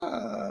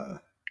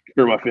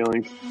hurt my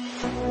feelings.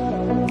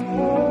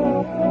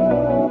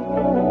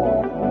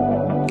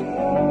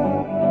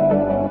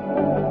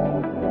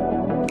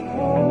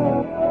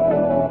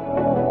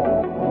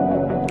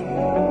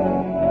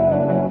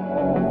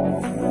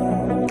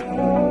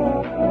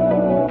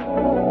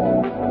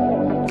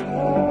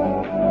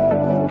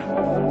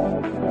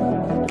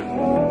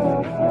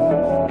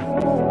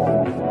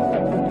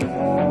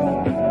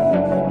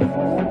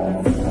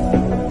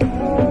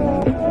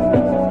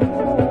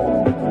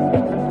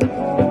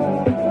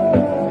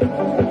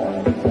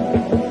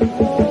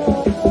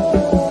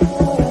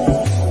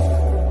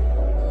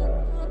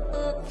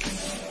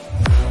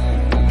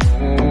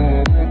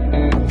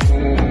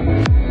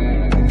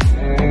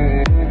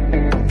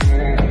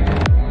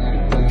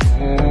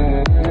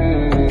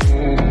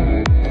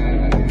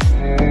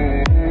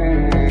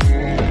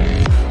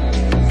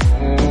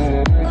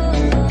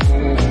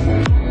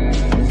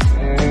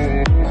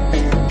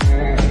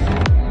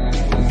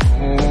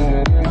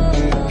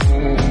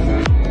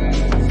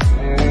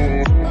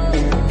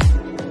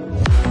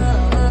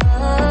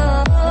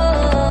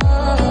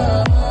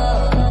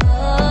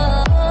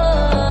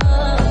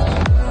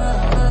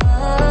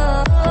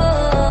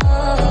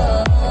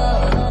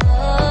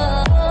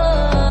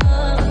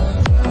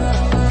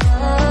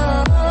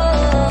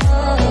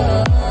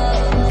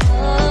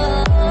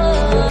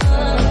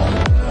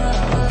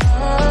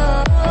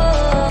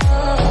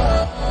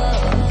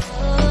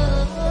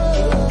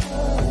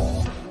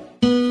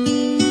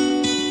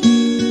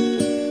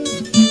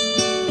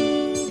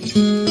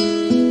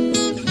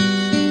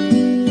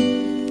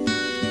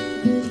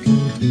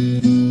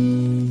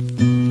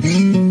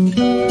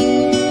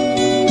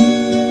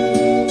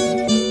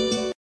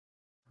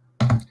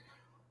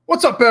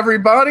 What's up,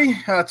 everybody?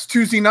 It's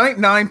Tuesday night,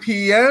 9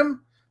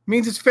 p.m.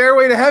 Means it's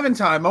Fairway to Heaven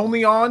time,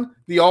 only on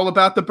the All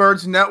About the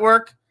Birds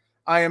Network.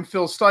 I am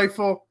Phil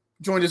Stifel,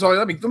 joined as always.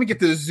 Let me get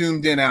this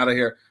zoomed in out of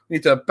here. We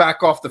need to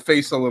back off the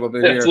face a little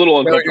bit here. It's a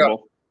little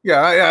uncomfortable.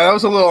 Yeah, that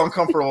was a little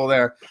uncomfortable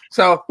there.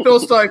 So, Phil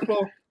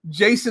Stifel,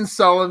 Jason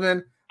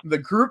Sullivan, the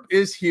group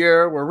is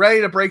here. We're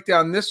ready to break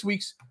down this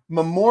week's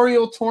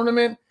Memorial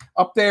Tournament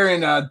up there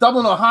in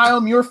Dublin,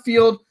 Ohio,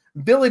 Muirfield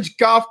Village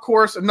Golf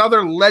Course,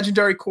 another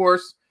legendary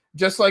course,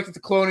 just like the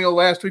Colonial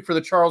last week for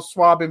the Charles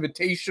Schwab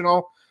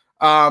Invitational.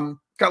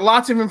 Got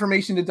lots of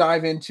information to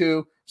dive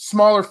into.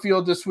 Smaller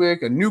field this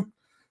week, a newly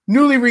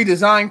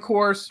redesigned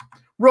course.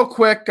 Real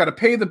quick, got to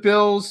pay the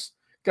bills.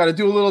 Got to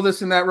do a little of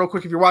this and that real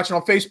quick. If you're watching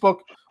on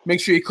Facebook,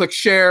 make sure you click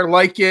share,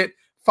 like it,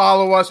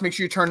 follow us. Make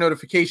sure you turn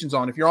notifications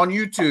on. If you're on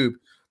YouTube,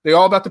 the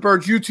All About the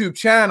Birds YouTube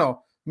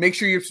channel, make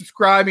sure you're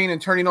subscribing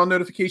and turning on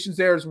notifications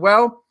there as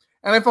well.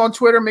 And if on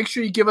Twitter, make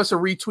sure you give us a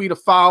retweet, a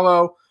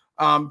follow,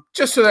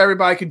 just so that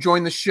everybody can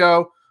join the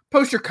show.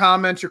 Post your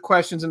comments, your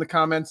questions in the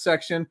comments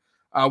section.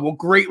 We'll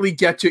greatly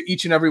get to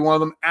each and every one of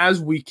them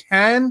as we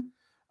can.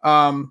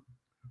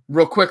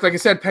 Real quick, like I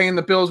said, paying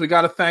the bills, we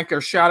got to thank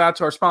our shout out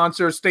to our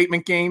sponsors,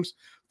 Statement Games,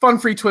 fun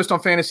free twist on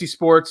fantasy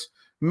sports.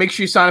 Make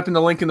sure you sign up in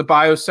the link in the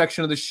bio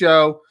section of the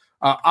show.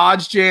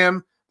 Odds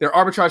Jam, their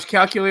arbitrage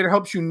calculator,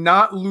 helps you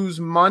not lose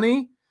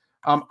money.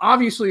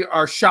 Obviously,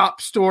 our shop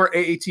store,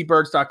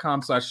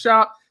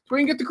 aatbirds.com/shop, where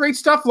you can get the great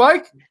stuff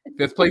like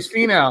Fifth Place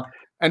Phenom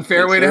and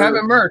Fairway to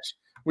Heaven merch.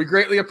 We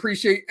greatly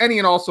appreciate any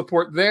and all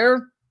support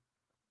there.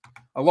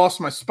 I lost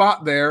my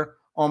spot there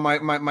on my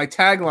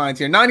taglines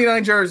here.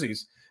 99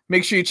 jerseys.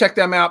 Make sure you check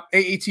them out.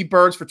 AAT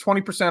Birds for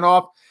 20%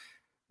 off.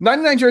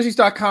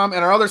 99jerseys.com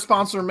and our other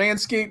sponsor,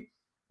 Manscaped.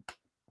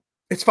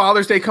 It's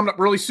Father's Day coming up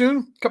really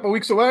soon, a couple of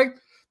weeks away.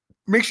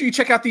 Make sure you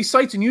check out these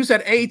sites and use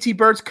that AAT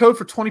Birds code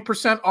for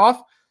 20%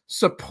 off.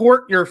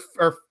 Support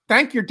or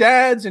thank your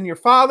dads and your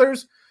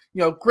fathers.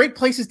 You know, great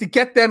places to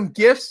get them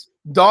gifts.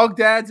 Dog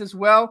dads as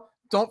well.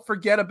 Don't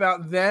forget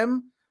about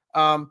them.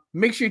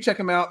 Make sure you check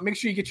them out. Make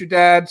sure you get your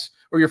dads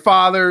or your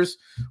fathers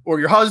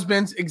or your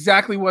husbands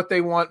exactly what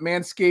they want.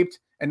 Manscaped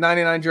and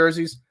 99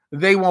 jerseys.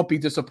 They won't be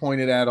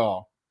disappointed at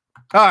all.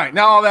 All right.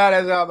 Now all that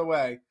is out of the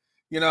way.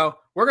 You know,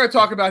 we're going to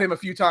talk about him a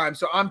few times.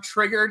 So I'm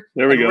triggered.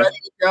 There we go. Ready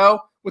to go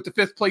with the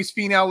Fifth Place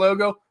Phenom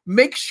logo.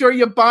 Make sure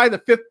you buy the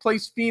Fifth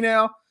Place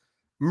Phenom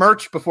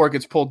merch before it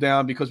gets pulled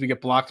down because we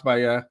get blocked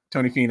by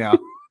Tony Finau.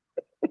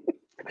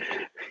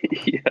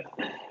 Yeah.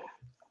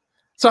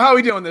 So how are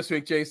we doing this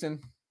week,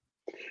 Jason?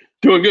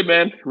 Doing good,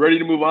 man. Ready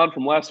to move on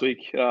from last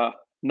week.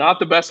 Not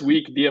the best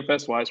week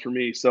DFS-wise for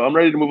me, so I'm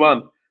ready to move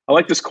on. I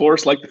like this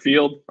course, like the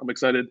field. I'm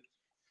excited.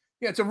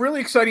 Yeah, it's a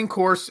really exciting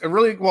course. It's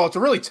a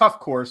really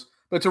tough course,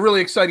 but it's a really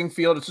exciting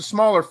field. It's a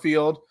smaller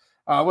field.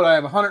 What I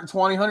have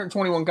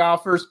 121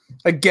 golfers.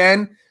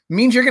 Again,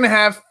 means you're going to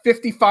have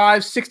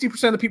 55,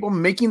 60% of the people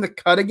making the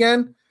cut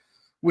again,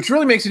 which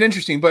really makes it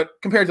interesting. But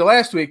compared to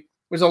last week,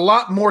 there's a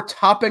lot more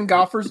top-end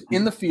golfers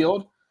in the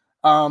field.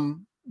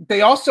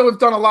 They also have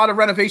done a lot of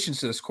renovations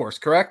to this course,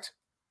 correct?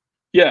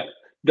 Yeah,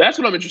 that's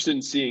what I'm interested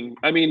in seeing.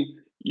 I mean,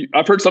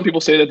 I've heard some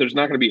people say that there's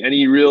not going to be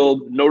any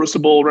real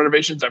noticeable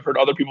renovations. I've heard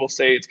other people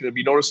say it's going to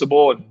be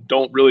noticeable and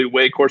don't really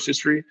weigh course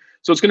history.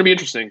 So it's going to be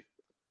interesting.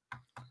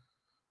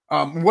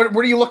 What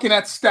are you looking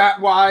at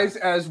stat-wise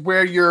as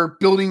where you're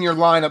building your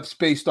lineups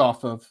based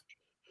off of?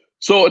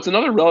 So it's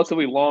another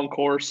relatively long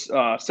course,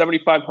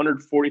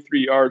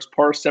 7,543 yards,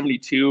 par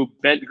 72,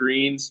 bent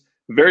greens,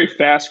 very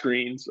fast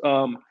greens.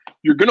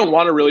 You're going to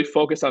want to really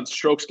focus on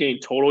strokes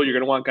gained total. You're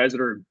going to want guys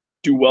that are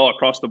do well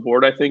across the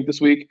board, I think, this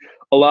week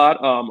a lot.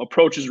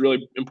 Approach is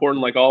really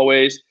important, like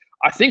always.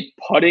 I think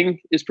putting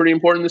is pretty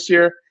important this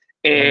year,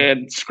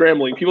 and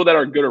scrambling. People that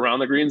are good around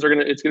the greens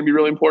it's gonna be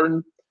really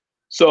important.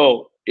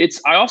 So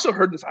I also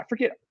heard this. I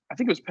forget. I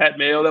think it was Pat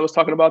Mayo that was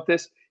talking about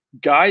this.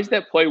 Guys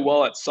that play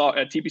well at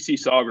TPC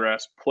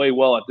Sawgrass play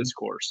well at this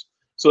course.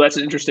 So that's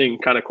an interesting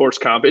kind of course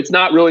comp. It's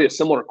not really a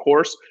similar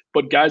course,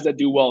 but guys that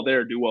do well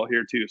there do well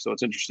here too. So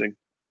it's interesting.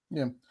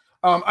 Yeah.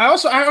 I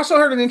also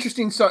heard an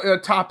interesting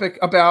topic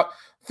about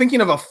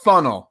thinking of a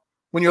funnel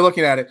when you're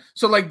looking at it.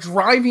 So like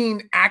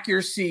driving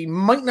accuracy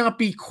might not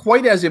be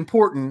quite as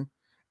important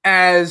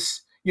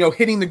as, you know,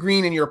 hitting the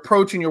green and your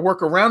approach and your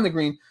work around the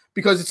green,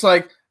 because it's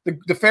like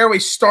the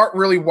fairways start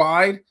really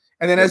wide,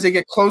 and then as they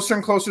get closer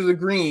and closer to the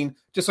green,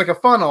 just like a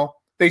funnel,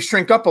 they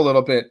shrink up a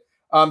little bit.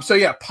 So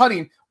yeah,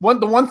 putting.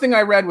 The one thing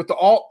I read with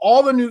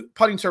all the new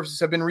putting surfaces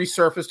have been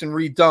resurfaced and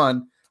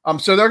redone.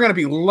 So they're going to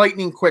be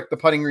lightning quick, the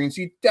putting greens.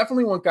 So you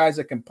definitely want guys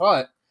that can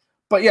putt.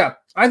 But yeah,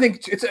 I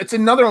think it's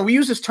another one. We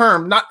use this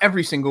term not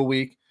every single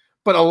week,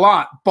 but a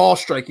lot, ball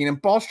striking.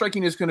 And ball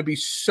striking is going to be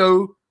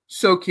so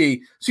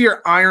key. So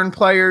your iron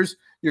players,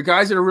 your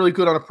guys that are really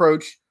good on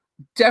approach,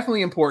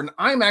 definitely important.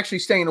 I'm actually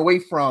staying away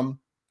from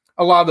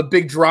a lot of the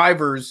big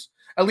drivers,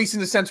 at least in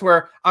the sense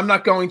where I'm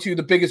not going to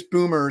the biggest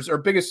boomers or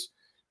biggest,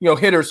 you know,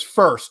 hitters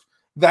first.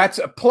 That's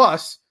a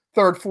plus,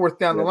 third, fourth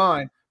down the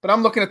line. But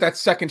I'm looking at that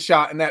second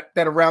shot and that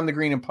around the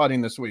green and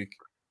putting this week.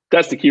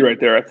 That's the key right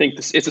there. I think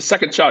it's a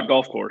second shot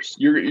golf course.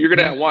 You're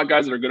going to want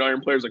guys that are good iron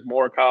players like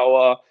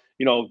Morikawa,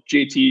 you know,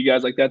 JT,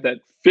 guys like that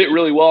fit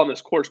really well on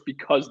this course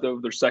because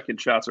their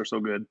second shots are so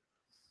good.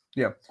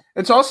 Yeah.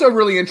 It's also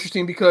really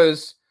interesting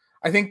because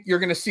I think you're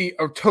going to see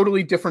a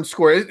totally different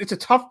score. It's a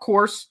tough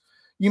course.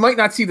 You might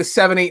not see the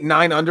 7, 8,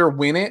 9 under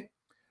win it,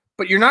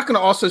 but you're not going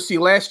to also see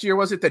last year,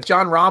 was it that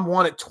Jon Rahm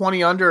won at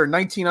 20 under or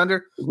 19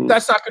 under? Mm-hmm.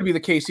 That's not going to be the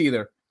case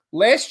either.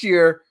 Last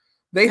year,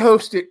 they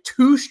hosted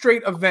 2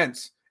 straight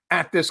events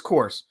at this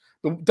course,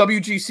 the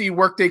WGC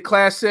Workday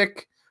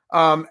Classic,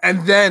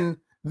 and then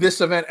this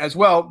event as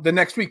well. The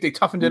next week, they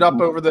toughened it up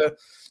over the,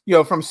 you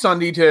know, from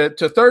Sunday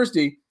to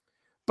Thursday,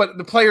 but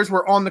the players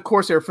were on the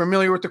course. They were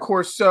familiar with the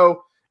course.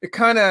 So it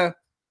kind of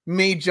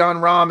made Jon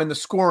Rahm and the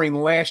scoring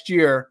last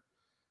year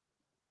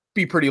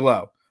be pretty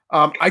low.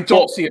 I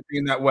don't see it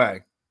being that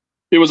way.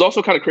 It was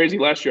also kind of crazy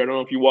last year. I don't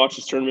know if you watched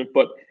this tournament,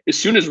 but as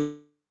soon as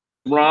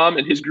Rahm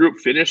and his group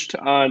finished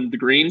on the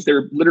greens, they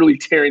were literally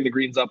tearing the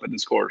greens up at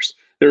this course.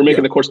 They were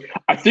making the course.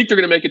 I think they're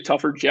going to make it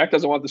tougher. Jack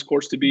doesn't want this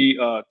course to be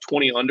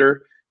 20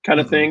 under kind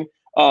of thing.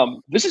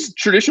 This has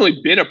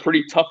traditionally been a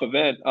pretty tough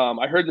event.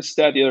 I heard the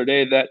stat the other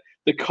day that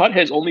the cut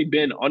has only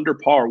been under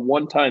par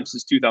one time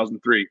since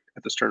 2003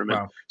 at this tournament.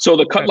 Wow. So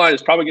the cut line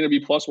is probably going to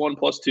be +1,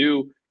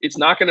 +2. It's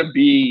not going to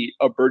be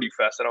a birdie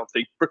fest, I don't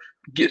think.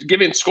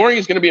 Given scoring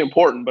is going to be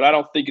important, but I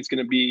don't think it's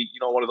going to be, you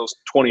know, one of those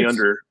 20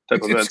 under type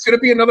events. It's going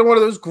to be another one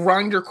of those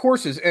grinder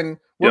courses, and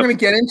we're going to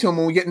get into them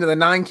when we get into the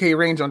 9K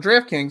range on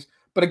DraftKings.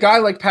 But a guy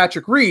like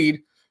Patrick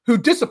Reed, who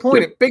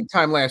disappointed big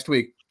time last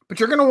week,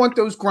 but you're going to want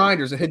those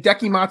grinders, the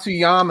Hideki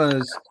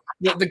Matsuyamas,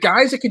 the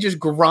guys that can just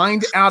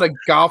grind out a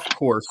golf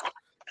course.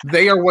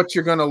 They are what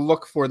you're going to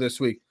look for this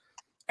week.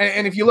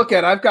 And if you look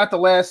at it, I've got the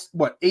last,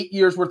 8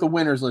 years worth of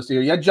winners list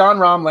here. You had Jon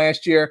Rahm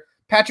last year,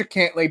 Patrick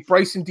Cantlay,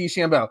 Bryson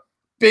DeChambeau,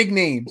 big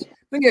names.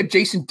 Then you had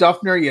Jason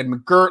Duffner, you had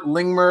McGirt,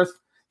 Lingmerth.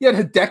 You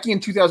had Hideki in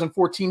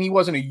 2014. He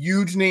wasn't a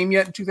huge name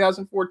yet in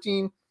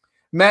 2014.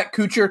 Matt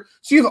Kuchar.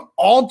 So you have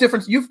all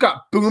different – you've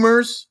got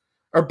boomers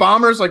or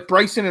bombers like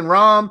Bryson and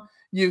Rahm.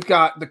 You've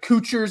got the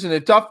Kuchars and the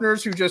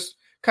Duffners who just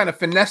kind of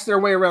finesse their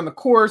way around the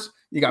course.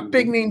 You got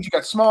big names. You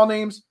got small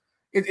names.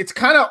 It's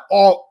kind of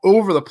all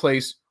over the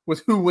place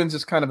with who wins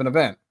this kind of an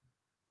event.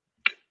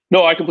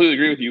 No, I completely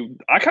agree with you.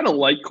 I kind of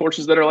like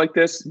courses that are like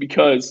this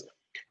because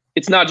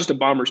it's not just a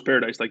bomber's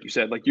paradise, like you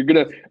said. Like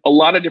a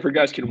lot of different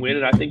guys can win,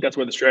 and I think that's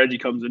where the strategy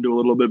comes into a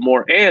little bit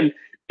more. And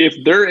if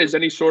there is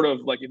any sort of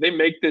if they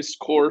make this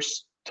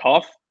course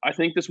tough, I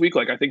think this week,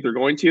 I think they're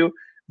going to,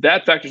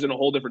 that factors in a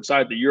whole different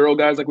side. The Euro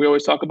guys, like we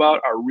always talk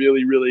about, are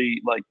really,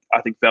 really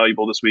I think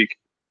valuable this week.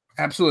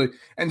 Absolutely.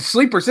 And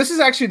sleepers, this is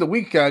actually the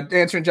week,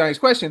 answering Johnny's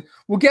question.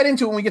 We'll get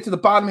into it when we get to the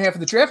bottom half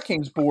of the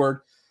DraftKings board.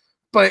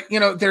 But,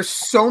 there's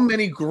so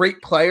many great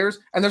players,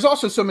 and there's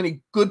also so many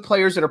good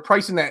players that are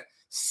priced in that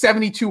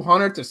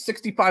 7,200 to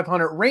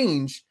 6,500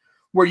 range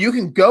where you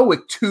can go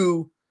with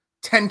 2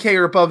 10K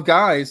or above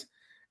guys.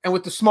 And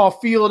with the small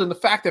field and the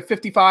fact that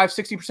 55,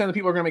 60% of the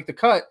people are going to make the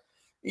cut,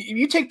 if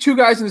you take 2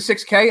 guys in the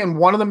 6K and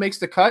one of them makes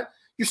the cut,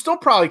 you're still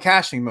probably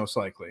cashing most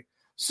likely.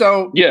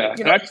 So yeah,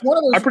 it's one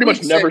of those. I pretty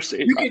much never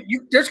say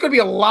there's going to be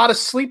a lot of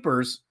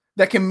sleepers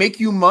that can make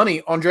you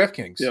money on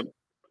DraftKings. Yep.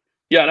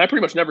 Yeah, and I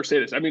pretty much never say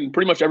this. I mean,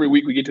 pretty much every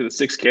week we get to the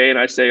 6K, and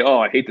I say, "Oh,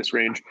 I hate this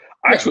range."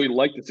 I actually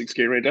like the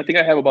 6K range. I think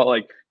I have about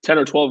 10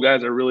 or 12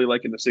 guys I really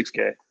like in the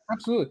 6K.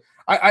 Absolutely.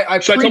 Should I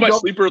tell my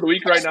sleeper of the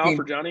week right now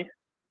for Johnny?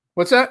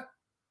 What's that?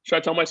 Should I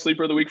tell my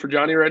sleeper of the week for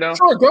Johnny right now?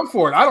 Sure, go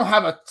for it. I don't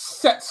have a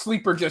set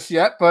sleeper just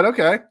yet, but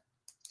okay.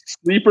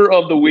 Sleeper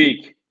of the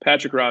week,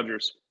 Patrick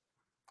Rogers.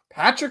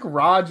 Patrick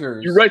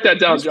Rogers. You write that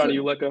down, Johnny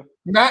Ulecka.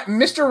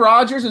 Mr.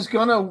 Rogers is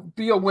going to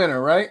be a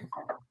winner, right?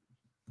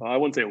 I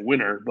wouldn't say a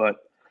winner, but.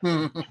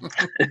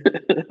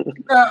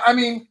 I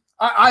mean,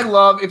 I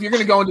love, if you're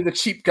going to go into the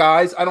cheap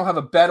guys, I don't have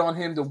a bet on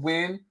him to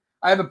win.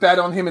 I have a bet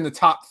on him in the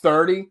top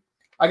 30.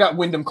 I got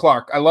Wyndham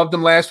Clark. I loved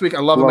him last week. I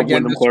love him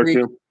again this week.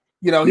 Too.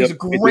 You know, he's a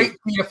great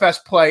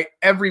DFS play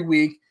every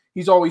week.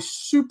 He's always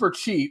super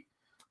cheap,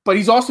 but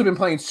he's also been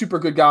playing super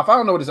good golf. I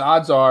don't know what his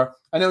odds are.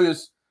 I know he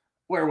was,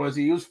 where was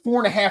he? He was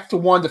 4.5 to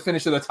 1 to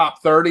finish in the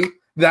top 30.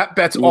 That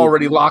bet's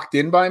already locked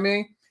in by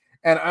me.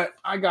 And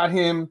I got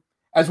him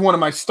as one of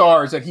my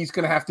stars that he's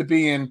going to have to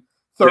be in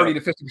 30 to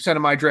 50%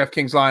 of my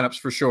DraftKings lineupps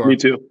for sure. Me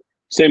too.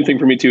 Same thing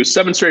for me too.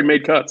 7 straight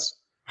made cuts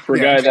for a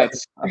guy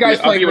that's the guy's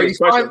playing great. He's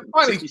finally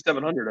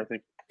 6,700, I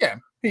think. Yeah,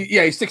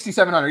 he's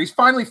 6,700. He's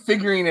finally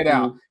figuring it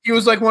out. He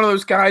was like one of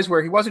those guys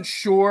where he wasn't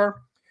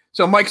sure.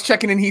 So Mike's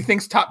checking in. He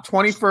thinks top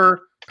 20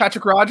 for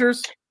Patrick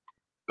Rogers.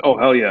 Oh,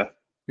 hell yeah.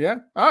 Yeah.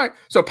 All right.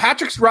 So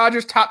Patrick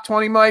Rogers top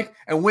 20, Mike,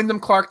 and Wyndham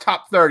Clark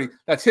top 30.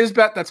 That's his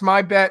bet. That's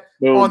my bet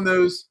on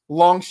those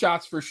long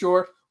shots for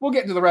sure. We'll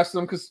get into the rest of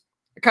them because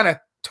I kind of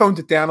toned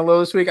it down a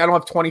little this week. I don't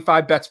have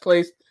 25 bets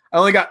placed. I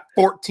only got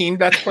 14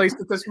 bets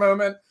placed at this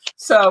moment.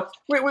 So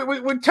we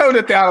toned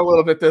it down a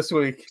little bit this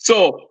week.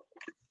 So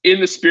in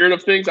the spirit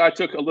of things, I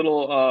took a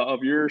little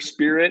of your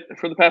spirit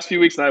for the past few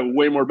weeks, and I have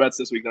way more bets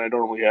this week than I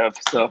normally have.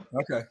 So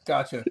okay,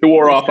 gotcha. It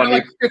wore off on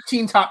me.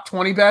 15 top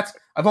 20 bets.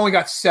 I've only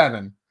got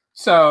 7.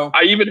 So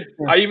I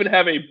even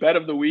have a bet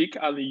of the week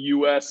on the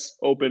U.S.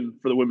 Open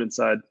for the women's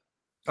side.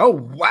 Oh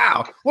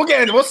wow!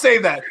 We'll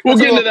save that. We'll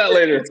get into that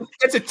later.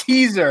 It's a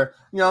teaser.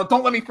 You know,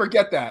 don't let me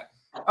forget that.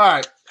 All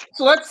right,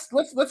 so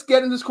let's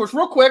get into this course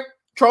real quick.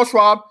 Charles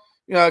Schwab,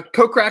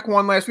 Kokrak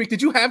won last week.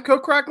 Did you have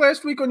Kokrak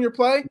last week on your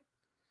play?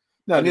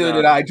 No, neither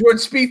did I. Jordan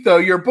Spieth, though,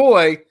 your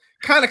boy,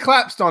 kind of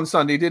collapsed on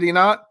Sunday, did he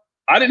not?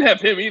 I didn't have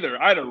him either.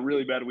 I had a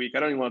really bad week. I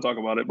don't even want to talk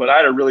about it, but I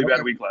had a really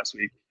bad week last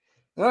week.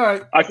 All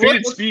right, I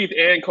faded Spieth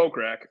and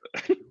Kokrak.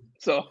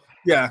 So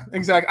yeah,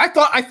 exactly.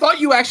 I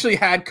thought you actually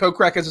had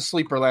Kokrak as a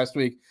sleeper last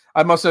week.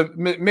 I must have.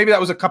 Maybe that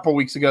was a couple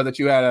weeks ago that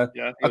you had a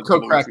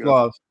Kokrak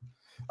glove.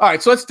 All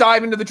right, so let's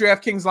dive into the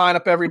DraftKings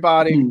lineup,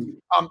 everybody.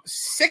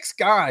 6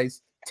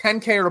 guys,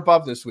 10K or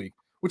above this week,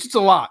 which is a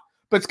lot,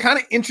 but it's kind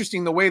of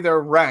interesting the way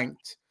they're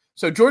ranked.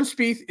 So Jordan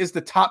Spieth is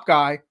the top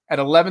guy at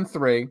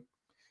 11-3.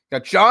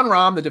 Got Jon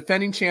Rahm, the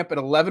defending champ, at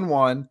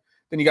 11-1.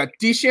 Then you got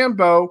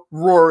DeChambeau,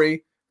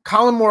 Rory,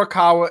 Colin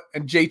Morikawa,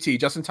 and JT,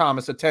 Justin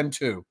Thomas, at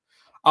 10-2.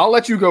 I'll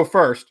let you go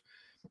first.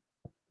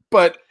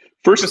 But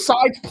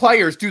besides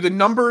players, do the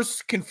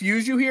numbers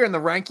confuse you here and the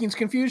rankings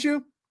confuse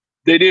you?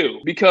 They do,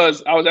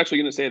 because I was actually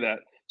going to say that.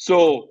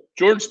 So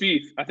Jordan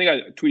Spieth, I think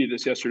I tweeted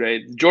this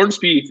yesterday. Jordan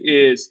Spieth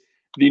is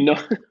the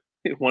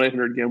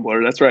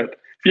 1-800-GAMBLER. That's right.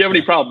 If you have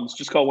any problems,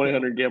 just call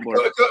 1-800-GAMBLER.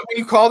 When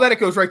you call that, it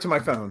goes right to my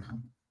phone.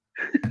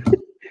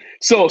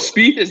 So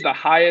Spieth is the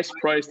highest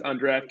priced on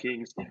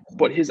DraftKings,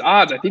 but his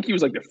odds, I think he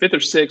was like the 5th or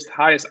 6th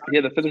highest. He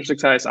had the 5th or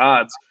 6th highest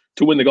odds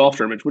to win the golf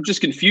tournament, which is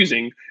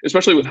confusing,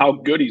 especially with how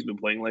good he's been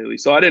playing lately.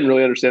 So I didn't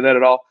really understand that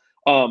at all.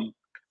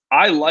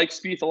 I like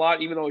Spieth a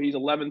lot, even though he's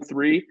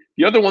 11-3.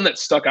 The other one that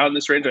stuck out in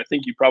this range, I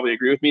think you probably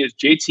agree with me, is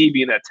JT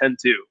being at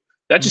 10-2.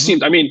 That just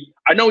seems – I mean,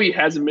 I know he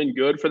hasn't been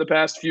good for the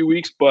past few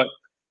weeks, but,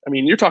 I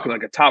mean, you're talking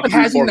like a top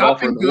 3-4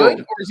 golfer in the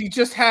world. Or has he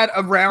just had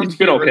a round He's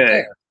been here okay. or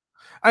there?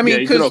 I mean,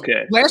 because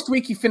okay. Last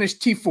week he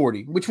finished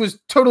T40, which was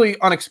totally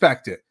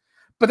unexpected.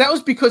 But that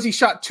was because he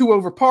shot 2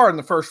 over par in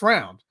the first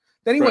round.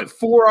 Then he went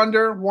 4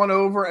 under, 1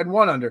 over, and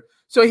 1 under.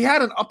 So he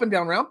had an up and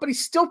down round, but he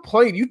still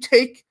played. You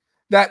take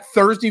that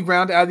Thursday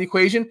round out of the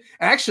equation.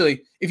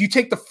 Actually, if you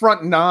take the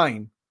front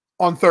 9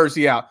 on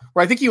Thursday out,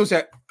 where I think he was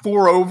at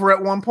 4 over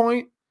at one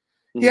point,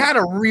 he had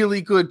a really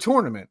good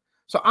tournament.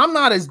 So I'm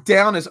not as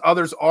down as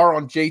others are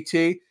on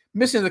JT.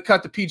 Missing the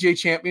cut, the PGA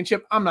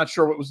Championship. I'm not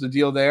sure what was the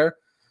deal there.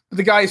 But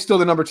the guy is still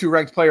the number 2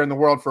 ranked player in the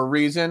world for a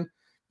reason.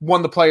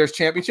 Won the Players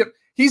Championship.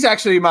 He's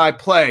actually my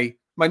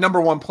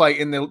number 1 play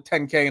in the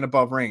 10K and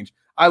above range.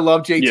 I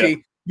love JT. Yeah.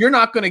 You're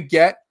not going to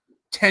get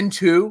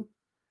 10-2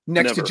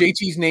 next to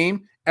JT's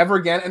name ever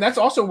again. And that's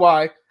also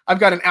why I've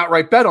got an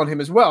outright bet on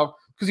him as well,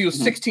 because he was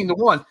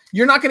 16-1.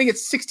 You're not going to get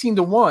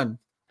 16-1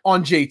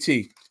 on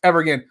JT ever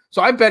again.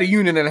 So I bet 1.5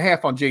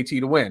 units on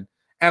JT to win.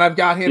 And I've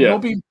got him. Yeah. He'll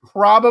be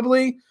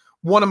probably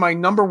one of my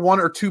number 1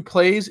 or 2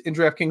 plays in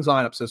DraftKings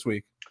lineups this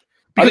week.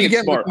 Because I think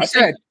it's smart. Like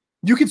said,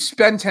 you could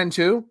spend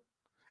 10-2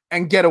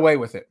 and get away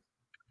with it.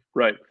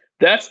 Right.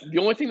 That's the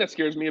only thing that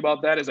scares me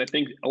about that is I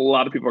think a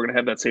lot of people are going to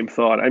have that same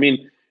thought. I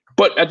mean,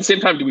 but at the same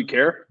time, do we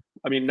care?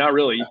 I mean, not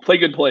really. You play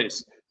good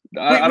plays.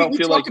 I don't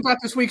feel like – we talked about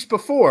this weeks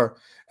before.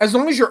 As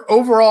long as your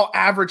overall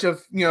average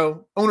of,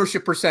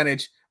 ownership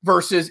percentage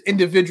versus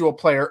individual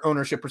player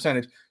ownership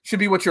percentage should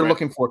be what you're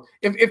looking for.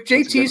 If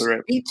JT's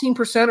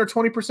 18% or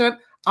 20%,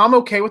 I'm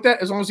okay with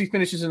that as long as he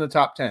finishes in the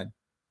top 10.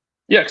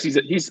 Yeah, because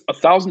he's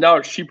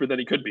 $1,000 cheaper than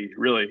he could be.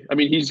 Really, I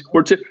mean,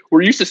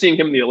 we're used to seeing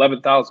him in the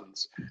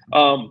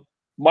 11,000s.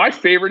 My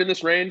favorite in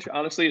this range,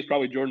 honestly, is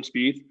probably Jordan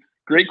Spieth.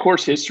 Great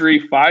course history,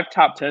 5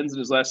 top 10s in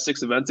his last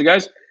 6 events. The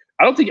guys,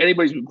 I don't think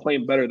anybody's been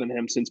playing better than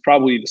him since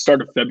probably the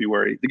start of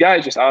February. The guy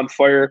is just on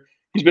fire.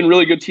 He's been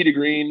really good tee to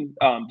green,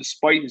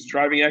 despite his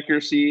driving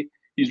accuracy.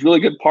 He's really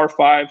good par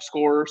 5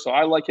 scorer, so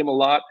I like him a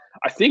lot.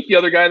 I think the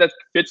other guy that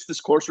fits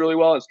this course really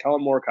well is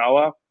Collin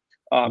Morikawa.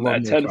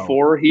 At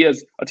 10-4, he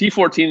has a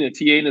T14 and a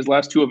T8 in his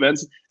last 2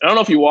 events. And I don't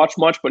know if you watch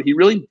much, but he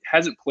really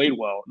hasn't played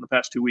well in the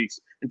past 2 weeks.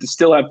 And to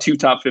still have 2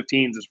 top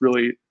 15s is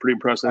really pretty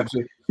impressive.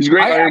 Absolutely. He's a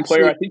great iron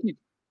player.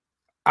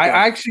 I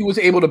actually was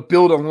able to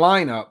build a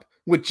lineup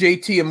with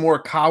JT and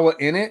Morikawa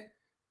in it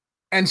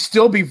and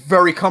still be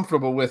very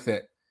comfortable with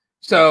it.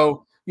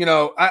 So,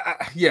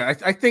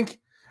 I think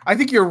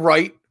you're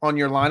right on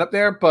your lineup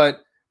there,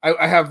 but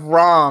I have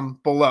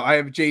Rahm below. I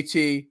have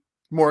JT,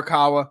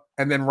 Morikawa,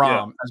 and then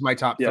Rahm as my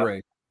top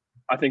 3.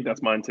 I think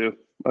that's mine too.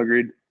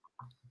 Agreed.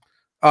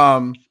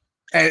 And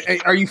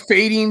are you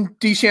fading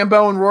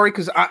DeChambeau and Rory?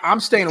 Because I'm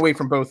staying away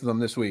from both of them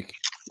this week.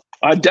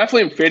 I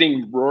definitely am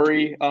fading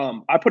Rory.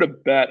 I put a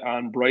bet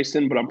on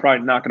Bryson, but I'm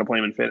probably not going to play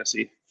him in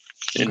fantasy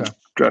in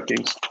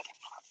DraftKings.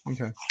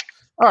 Okay.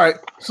 All right.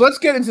 So let's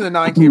get into the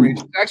 9K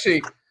range.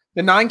 Actually,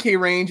 the 9K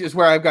range is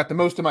where I've got the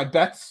most of my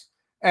bets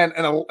and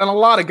a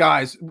lot of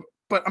guys,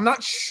 but I'm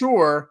not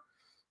sure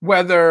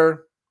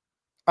whether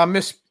I'm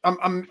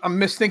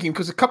misthinking,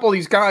 because a couple of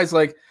these guys,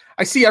 like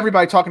I see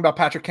everybody talking about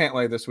Patrick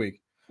Cantlay this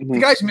week. The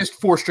guy's missed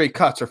 4 straight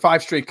cuts or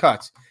 5 straight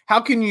cuts. How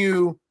can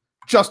you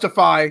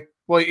justify?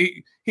 Well,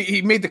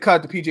 he made the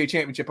cut at the PGA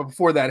Championship, but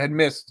before that had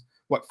missed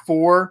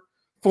four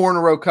in a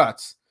row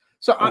cuts.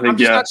 So I'm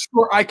just not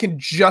sure I can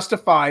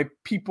justify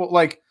people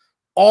like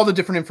all the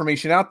different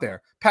information out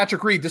there.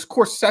 Patrick Reed, this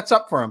course sets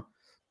up for him,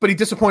 but he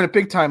disappointed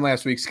big time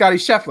last week. Scotty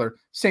Scheffler,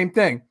 same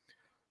thing.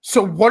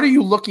 So what are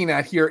you looking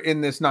at here in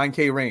this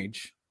 9K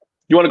range?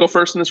 You want to go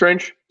first in this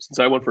range since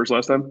I went first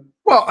last time?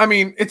 Well, I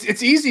mean,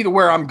 it's easy to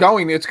where I'm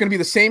going. It's going to be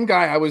the same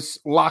guy I was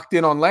locked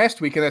in on last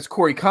week, and that's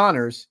Corey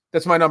Connors.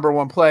 That's my number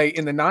 1 play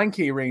in the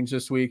 9K range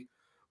this week.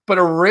 But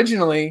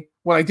originally,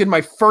 when I did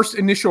my first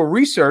initial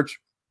research,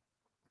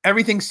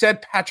 everything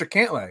said Patrick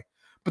Cantlay,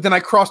 but then I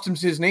crossed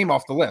his name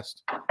off the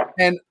list.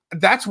 And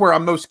that's where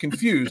I'm most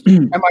confused.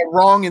 Am I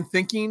wrong in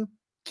thinking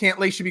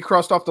Cantlay should be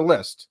crossed off the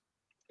list?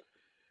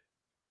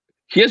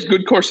 He has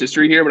good course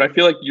history here, but I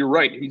feel like you're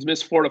right. He's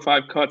missed 4 to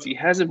 5 cuts. He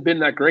hasn't been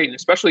that great, and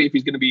especially if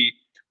he's going to be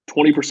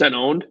 20%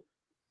 owned.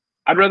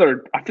 I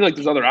feel like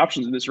there's other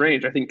options in this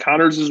range. I think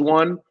Connors is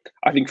one.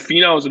 I think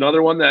Finau is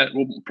another one that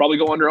will probably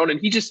go under owned. And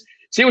he just,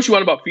 say what you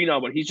want about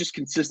Finau, but he's just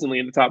consistently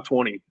in the top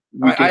 20.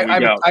 I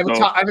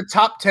have a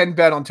top 10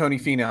 bet on Tony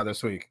Finau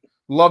this week.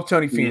 Love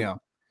Tony Finau.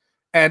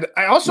 And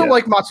I also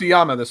like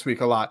Matsuyama this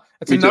week a lot.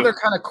 It's another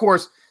kind of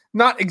course,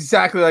 not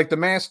exactly like the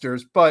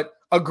Masters, but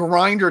a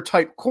grinder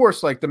type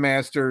course like the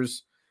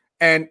Masters.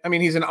 And I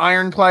mean, he's an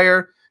iron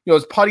player.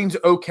 His putting's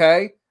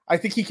okay. I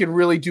think he can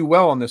really do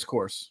well on this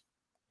course.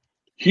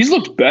 He's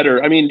looked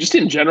better. I mean, just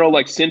in general,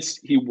 like since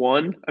he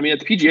won, I mean, at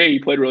the PGA, he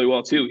played really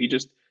well too. He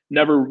just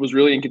never was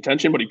really in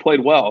contention, but he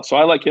played well. So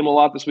I like him a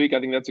lot this week. I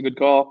think that's a good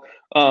call.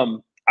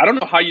 I don't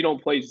know how you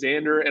don't play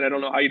Xander, and I don't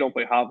know how you don't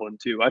play Hovland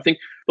too. I think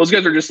those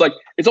guys are just like,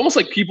 it's almost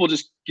like people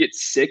just get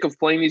sick of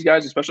playing these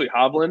guys, especially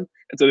Hovland.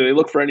 And so they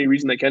look for any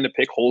reason they can to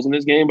pick holes in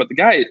his game. But the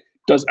guy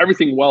does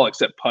everything well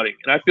except putting.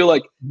 And I feel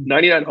like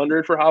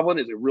 9,900 for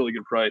Hovland is a really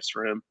good price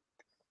for him.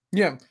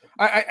 Yeah.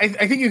 I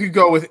think you could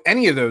go with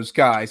any of those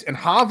guys. And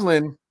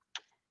Hovland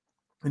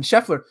and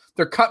Scheffler,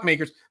 they're cut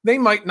makers. They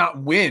might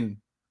not win,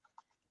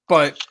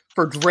 but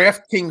for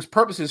DraftKings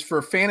purposes,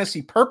 for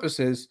fantasy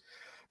purposes,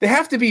 they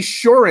have to be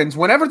sure-ins.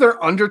 Whenever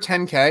they're under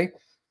 10K,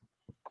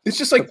 it's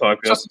just like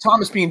Justin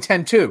Thomas being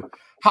 10-2.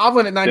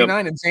 Hovland at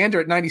 99 and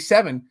Xander at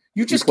 97.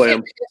 You just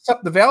can't pass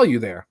up the value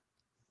there.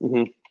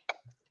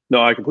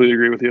 No, I completely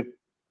agree with you.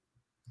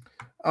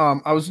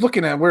 I was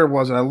looking at, where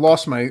was it? I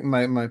lost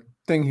my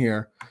thing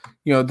here.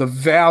 The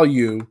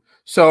value.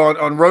 So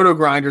on Roto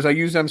Grinders, I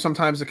use them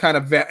sometimes to kind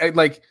of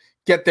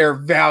get their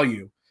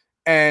value.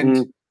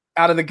 And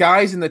out of the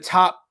guys in the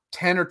top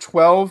 10 or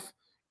 12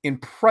 in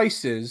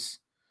prices,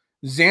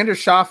 Xander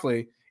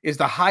Schauffele is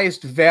the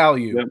highest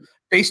value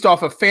based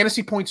off of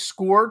fantasy points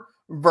scored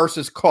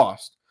versus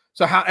cost.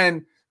 So how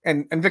and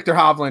Victor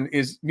Hovland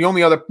is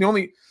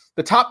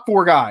the top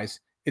 4 guys.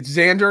 It's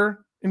Xander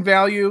in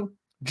value,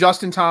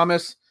 Justin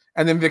Thomas,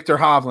 and then Victor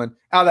Hovland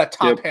out of that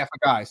top half of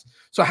guys.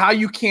 So how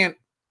you can't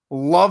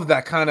love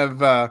that kind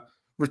of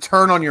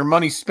return on your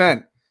money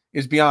spent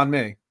is beyond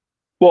me.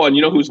 Well, and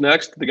you know who's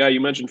next? The guy you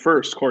mentioned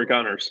first, Corey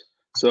Connors.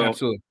 So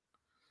absolutely,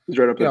 he's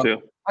right up there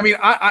too. I mean,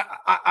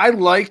 I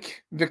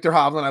like Victor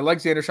Hovland. I like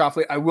Xander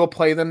Schauffele. I will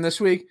play them this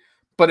week.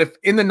 But if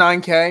in the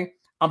 9K,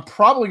 I'm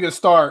probably going to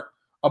start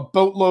a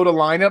boatload of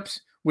lineups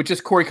with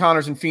just Corey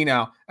Connors and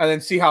Finau, and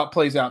then see how it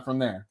plays out from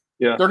there.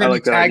 Yeah, they're going to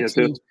be tag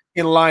teams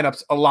in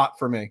lineups a lot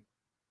for me.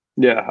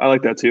 Yeah, I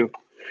like that too.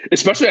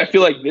 Especially, I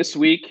feel like this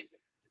week,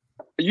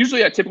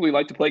 usually I typically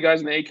like to play guys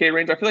in the 8K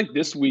range. I feel like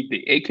this week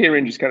the 8K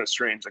range is kind of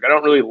strange. Like I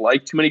don't really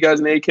like too many guys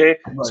in the 8K,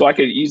 so I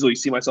could easily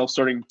see myself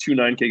starting 2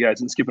 9K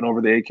guys and skipping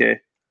over the 8K.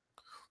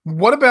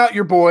 What about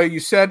your boy? You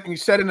said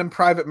in a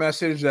private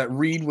message that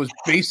Reed was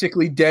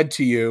basically dead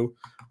to you.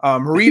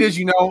 Reed, as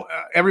you know,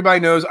 everybody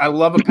knows I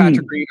love a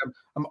Patrick Reed.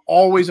 I'm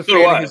always a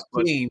fan of his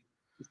game,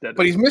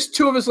 but he's missed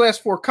 2 of his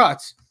last 4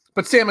 cuts.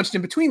 But sandwiched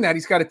in between that,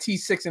 he's got a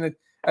T6 and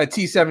a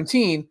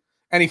T17,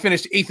 and he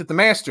finished 8th at the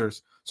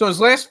Masters. So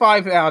his last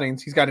 5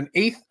 outings, he's got an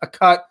 8th, a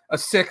cut, a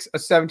 6th, a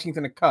 17th,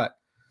 and a cut.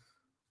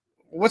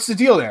 What's the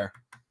deal there?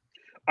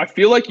 I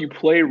feel like you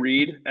play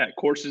Reed at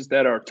courses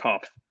that are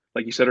tough.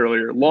 Like you said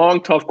earlier,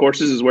 long, tough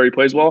courses is where he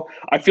plays well.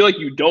 I feel like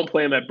you don't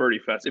play him at Birdie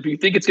Fest. If you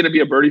think it's going to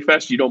be a Birdie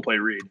Fest, you don't play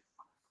Reed.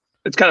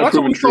 It's kind of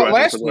proven true.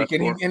 Last week,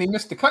 and he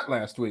missed the cut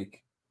last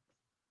week.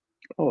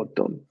 Oh,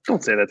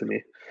 don't say that to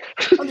me.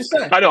 I'm just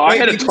saying. I know. I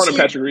had a ton of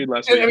Patrick Reed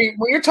last week. I mean,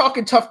 when you're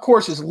talking tough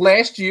courses,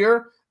 last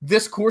year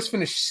this course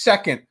finished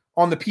 2nd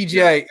on the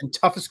PGA in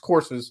toughest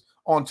courses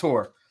on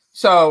tour.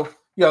 So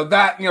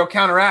that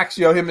counteracts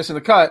him missing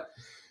the cut.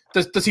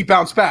 Does he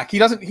bounce back? He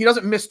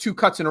doesn't miss 2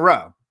 cuts in a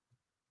row.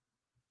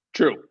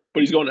 True,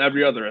 but he's going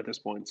every other at this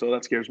point, so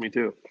that scares me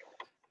too.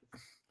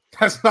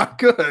 That's not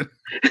good.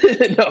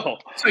 No.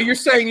 So you're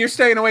saying you're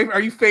staying away?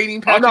 Are you fading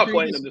Patrick? I'm not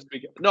playing him this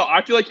weekend. No,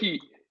 I feel like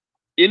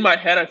in my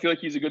head, I feel like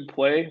he's a good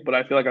play, but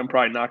I feel like I'm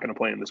probably not going to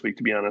play him this week,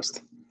 to be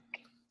honest.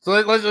 So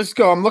let's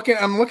go. I'm looking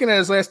at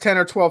his last 10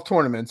 or 12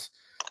 tournaments.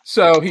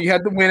 So he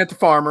had the win at the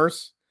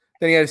Farmers,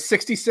 then he had a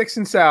 66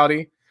 in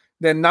Saudi,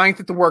 then 9th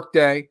at the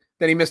Workday,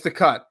 then he missed the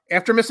cut.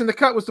 After missing the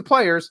cut was the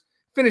Players,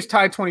 finished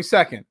tied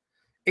 22nd.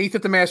 8th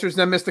at the Masters,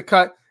 then missed the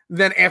cut.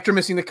 Then after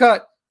missing the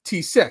cut,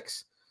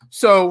 T6.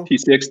 So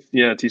T6,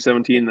 yeah,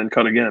 T17, then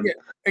cut again. Yeah,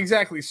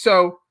 exactly.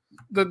 So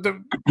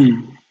the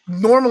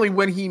normally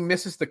when he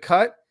misses the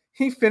cut,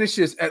 he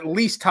finishes at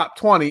least top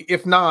 20,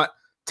 if not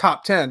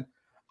top 10.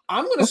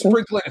 I'm going to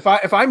sprinkle it.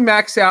 If I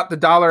max out the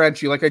dollar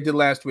entry like I did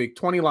last week,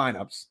 20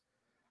 lineups,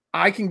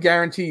 I can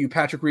guarantee you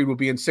Patrick Reed will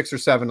be in 6 or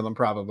 7 of them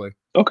probably.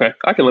 Okay,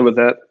 I can live with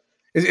that.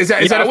 Is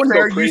that a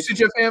fair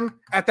usage of him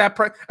at that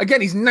price?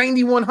 Again, he's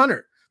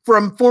 9,100 for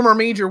a former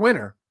major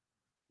winner.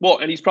 Well,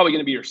 and he's probably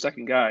going to be your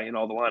second guy in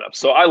all the lineups.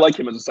 So I like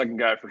him as a second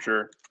guy for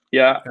sure.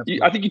 Yeah,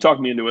 I think you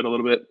talked me into it a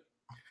little bit.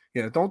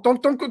 Yeah, don't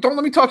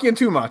let me talk you in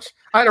too much.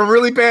 I had a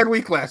really bad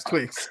week last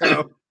week,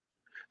 so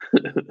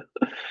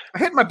I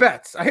hit my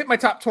bets. I hit my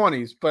top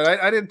 20s,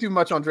 but I didn't do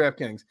much on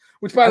DraftKings.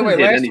 Which, by the way,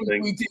 last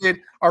week we did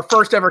our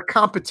first ever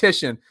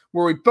competition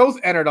where we both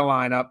entered a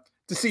lineup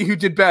to see who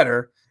did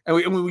better, and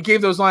we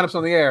gave those lineups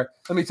on the air.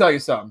 Let me tell you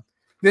something.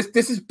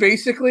 This is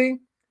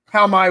basically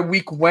how my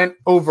week went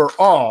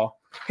overall.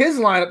 His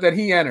lineup that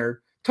he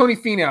entered, Tony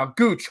Finau,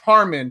 Gooch,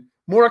 Harmon,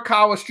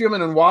 Morikawa,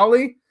 Streelman, and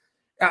Wally,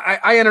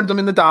 I entered them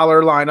in the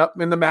dollar lineup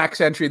in the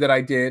max entry that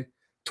I did.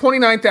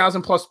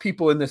 29,000 plus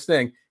people in this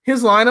thing.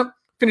 His lineup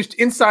finished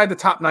inside the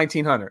top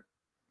 1,900.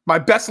 My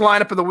best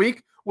lineup of the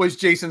week was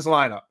Jason's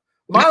lineup.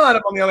 My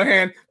lineup, on the other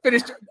hand,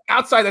 finished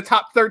outside the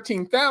top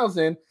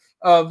 13,000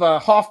 of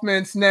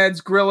Hoffman,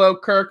 Neds, Grillo,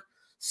 Kirk,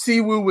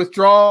 Siwoo,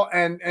 Withdrawal,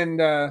 and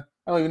I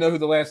don't even know who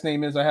the last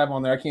name is I have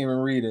on there. I can't even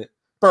read it.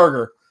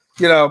 Berger.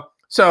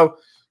 So,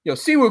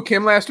 Siwoo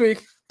Kim last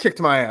week kicked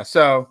my ass.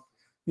 So,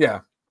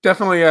 yeah,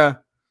 definitely.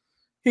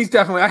 He's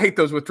definitely. I hate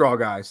those withdrawal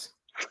guys.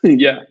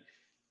 Yeah,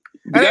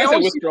 the guys that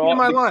withdraw,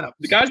 my lineup.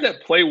 The guys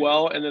that play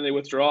well and then they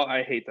withdraw,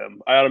 I hate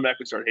them. I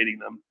automatically start hating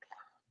them.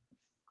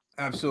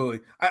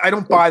 Absolutely, I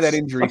don't buy that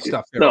injury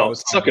stuff. No,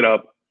 suck it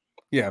up.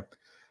 Yeah.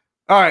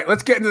 All right,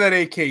 let's get into that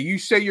 8K. You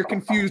say you're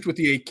confused with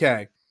the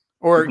 8K,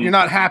 or you're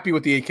not happy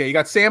with the 8K. You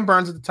got Sam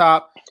Burns at the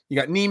top. You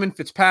got Neiman,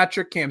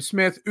 Fitzpatrick, Cam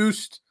Smith,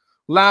 Oost,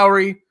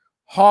 Lowry,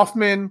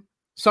 Hoffman,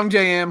 Sung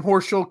J M,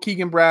 Horschel,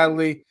 Keegan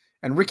Bradley,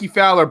 and Ricky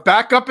Fowler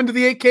back up into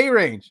the 8K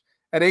range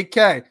at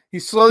 8K.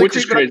 He's slowly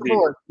creeping up the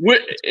board.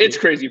 It's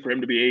crazy for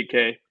him to be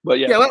 8K, but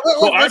yeah.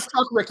 Let's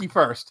talk Ricky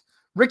first.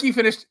 Ricky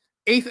finished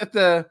 8th at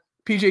the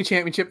PGA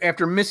Championship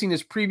after missing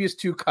his previous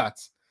 2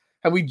 cuts.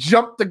 Have we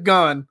jumped the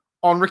gun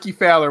on Ricky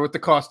Fowler with the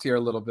cost here a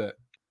little bit?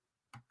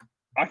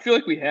 I feel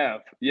like we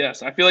have.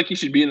 Yes, I feel like he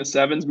should be in the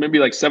 7s, maybe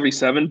like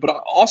 77.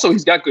 But also,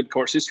 he's got good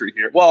course history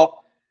here.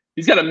 Well,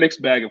 he's got a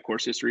mixed bag of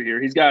course history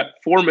here. He's got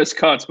 4 missed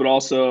cuts, but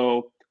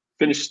also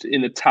finished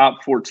in the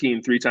top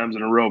 14 3 times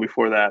in a row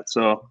before that.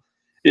 So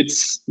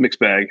it's mixed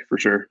bag for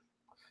sure.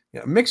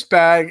 Yeah, mixed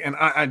bag. And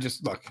I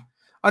just look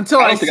until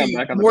I see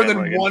more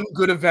than one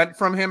good event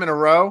from him in a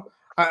row.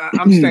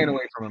 I'm staying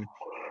away from him.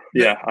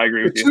 Yeah, I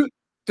agree with you.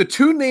 The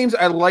 2 names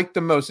I like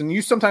the most, and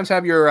you sometimes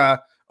have your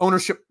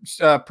ownership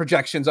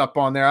projections up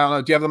on there. I don't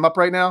know. Do you have them up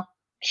right now?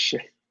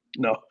 Shit.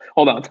 No.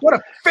 Hold on. What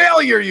a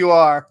failure you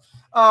are.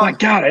 My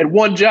God, I had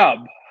one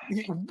job.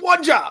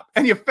 One job,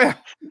 and you failed.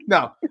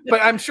 No,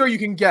 but I'm sure you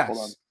can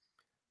guess.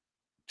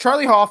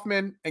 Charlie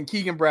Hoffman and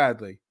Keegan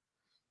Bradley.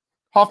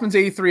 Hoffman's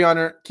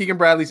 8,300. Keegan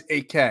Bradley's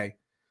 8K.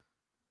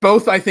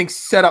 Both, I think,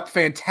 set up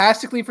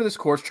fantastically for this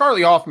course.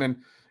 Charlie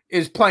Hoffman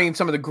is playing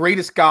some of the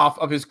greatest golf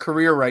of his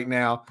career right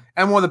now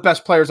and one of the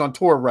best players on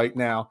tour right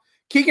now.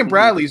 Keegan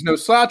Bradley is no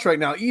slouch right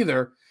now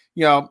either.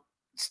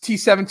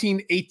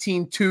 T17,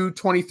 18, 2,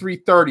 23,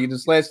 30 in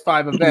his last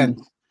 5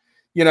 events.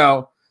 You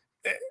know,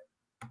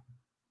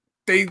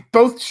 they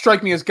both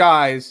strike me as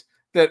guys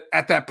that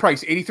at that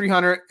price,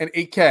 8,300 and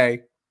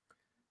 8K,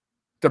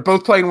 they're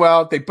both playing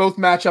well. They both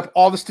match up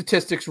all the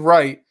statistics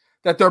right,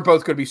 that they're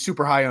both going to be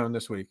super high owned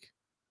this week.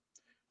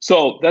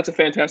 So that's a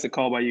fantastic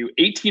call by you.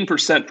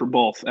 18% for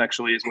both,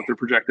 actually, is what they're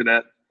projected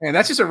at. And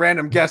that's just a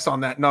random guess on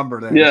that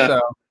number there. Yeah.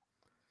 So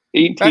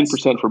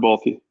 18% for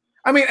both.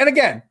 I mean, and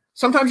again,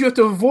 sometimes you have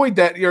to avoid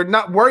that. You're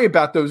not worried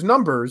about those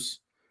numbers.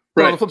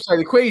 But on the flip side of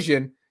the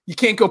equation, you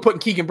can't go putting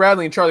Keegan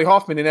Bradley and Charlie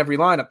Hoffman in every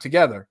lineup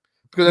together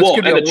because that's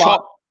going to be a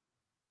lot.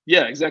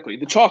 Yeah, exactly.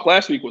 The chalk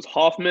last week was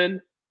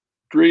Hoffman,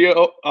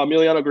 Grillo,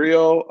 Emiliano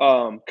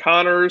Grillo,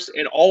 Connors,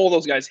 and all of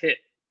those guys hit.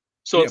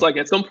 So it's like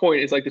at some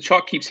point, it's like the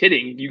chalk keeps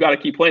hitting. You got to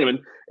keep playing him.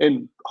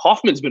 And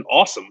Hoffman's been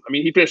awesome. I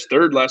mean, he finished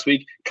 3rd last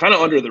week, kind of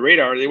under the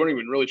radar. They weren't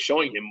even really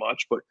showing him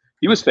much, but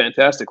he was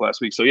fantastic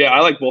last week. So, yeah, I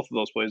like both of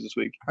those plays this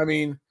week. I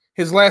mean,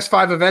 his last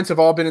 5 events have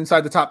all been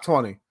inside the top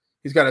 20.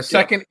 He's got a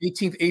 2nd,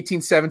 18th, 18th,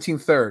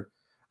 17th, 3rd.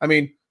 I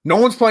mean, no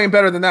one's playing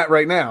better than that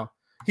right now.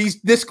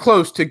 He's this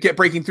close to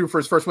breaking through for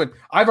his first win.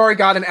 I've already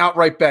got an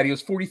outright bet. He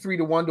was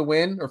 43-1 to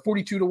win or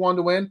 42-1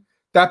 to win.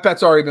 That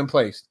bet's already been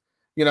placed.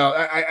 You know,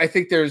 I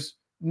think there's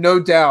no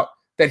doubt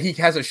that he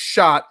has a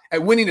shot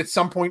at winning at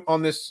some point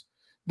on this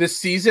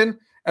season.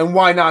 And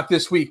why not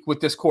this week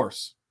with this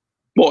course?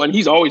 Well, and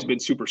he's always been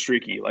super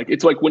streaky. Like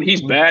it's like when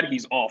he's bad,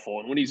 he's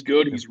awful, and when he's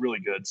good, he's really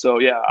good. So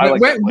yeah, I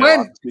like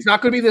when it's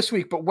not going to be this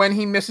week, but when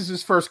he misses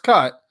his first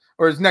cut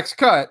or his next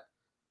cut,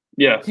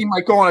 he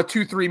might go on a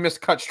 2-3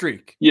 missed cut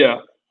streak. Yeah,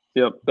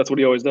 that's what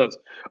he always does.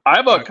 I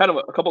have a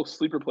couple of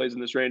sleeper plays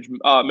in this range.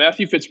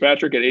 Matthew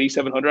Fitzpatrick at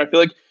 8,700. I feel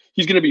like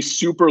he's going to be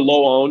super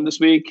low owned this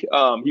week.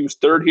 He was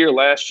 3rd here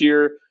last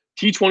year.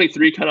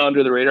 T23 kind of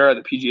under the radar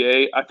at the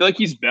PGA. I feel like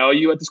he's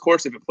value at this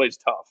course if it plays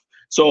tough.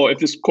 So if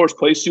this course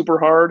plays super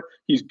hard,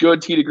 he's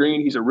good tee to green.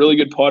 He's a really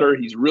good putter.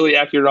 He's really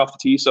accurate off the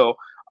tee. So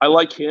I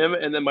like him.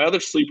 And then my other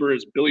sleeper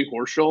is Billy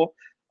Horschel.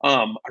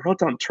 I wrote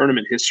down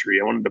tournament history.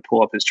 I wanted to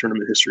pull up his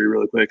tournament history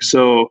really quick.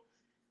 So,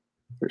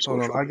 he's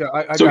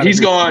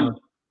gone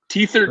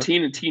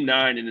T13 and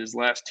T9 in his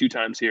last 2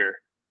 times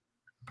here.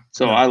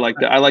 So I like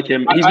that. I like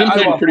him. He's been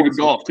playing pretty good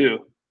golf too.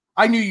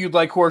 I knew you'd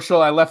like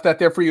Horschel. I left that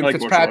there for you.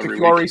 Fitzpatrick,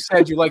 you already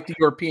said you like the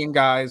European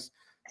guys.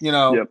 You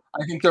know,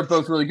 I think they're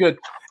both really good.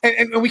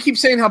 And we keep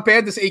saying how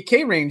bad this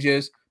 8K range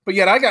is, but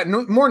yet I got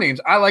more names.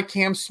 I like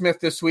Cam Smith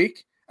this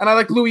week, and I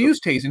like Louis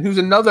Oosthuizen, who's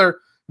another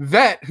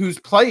vet who's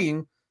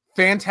playing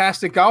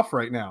fantastic golf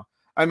right now.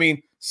 I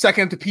mean,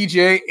 2nd at the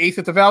PGA, 8th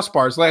at the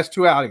Valspar, his last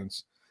 2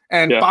 outings,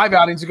 and 5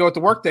 outings ago at the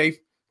Workday,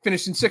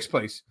 finished in 6th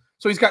place.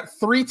 So he's got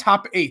 3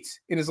 top 8s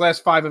in his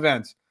last 5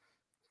 events,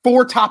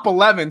 4 top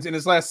 11s in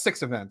his last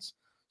 6 events.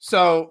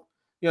 So,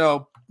 you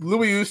know,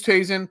 Louis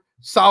Oosthuizen,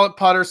 solid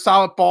putter,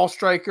 solid ball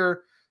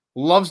striker,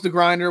 loves the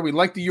grinder. We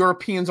like the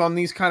Europeans on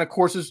these kind of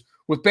courses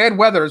with bad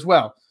weather as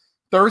well.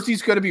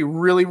 Thursday's going to be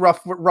really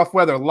rough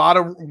weather, a lot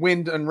of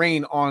wind and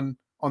rain on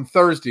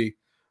Thursday.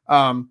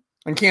 And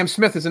Cam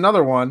Smith is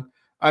another one.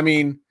 I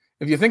mean,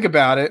 if you think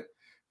about it,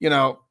 you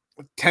know,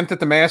 10th at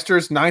the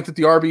Masters, 9th at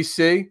the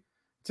RBC.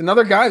 It's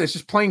another guy that's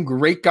just playing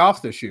great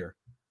golf this year.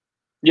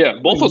 Yeah,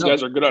 both those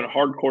guys are good on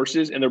hard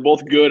courses, and they're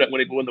both good at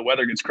when the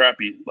weather gets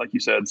crappy, like you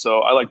said. So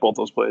I like both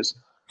those plays.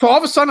 So all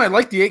of a sudden, I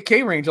like the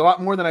 8K range a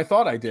lot more than I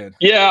thought I did.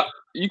 Yeah,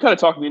 you kind of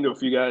talked me into a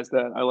few guys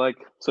that I like.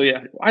 So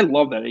yeah, I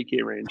love that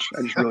 8K range.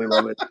 I just really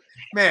love it.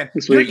 Man,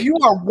 you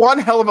are one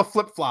hell of a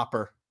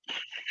flip-flopper.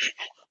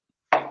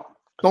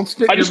 Don't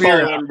spit I your just beer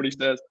follow out. what everybody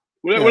says.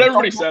 What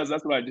everybody says,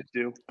 that's what I just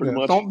do, pretty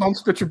much. Don't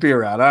spit your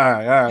beer out.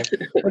 All right.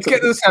 Let's get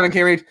to the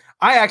 7K range.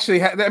 I actually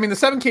the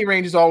 7K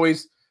range is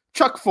always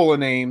chock full of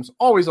names,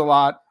 always a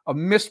lot of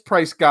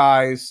mispriced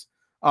guys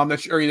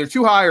that are either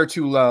too high or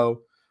too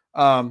low.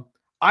 I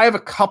have a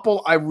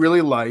couple I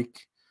really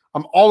like.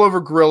 I'm all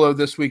over Grillo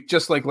this week,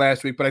 just like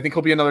last week, but I think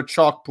he'll be another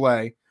chalk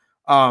play.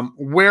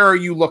 Where are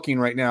you looking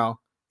right now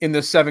in the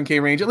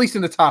 7K range, at least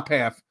in the top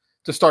half,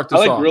 to start this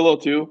off? I like Grillo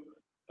too.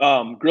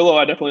 Grillo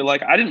I definitely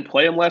like. I didn't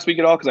play him last week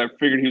at all because I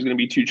figured he was going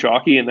to be too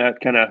chalky, and that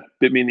kind of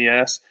bit me in the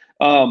ass.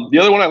 The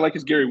other one I like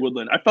is Gary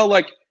Woodland. I felt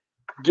like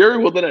Gary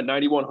Woodland at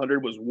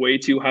 9,100 was way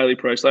too highly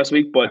priced last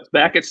week, but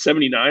back at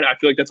 79, I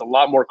feel like that's a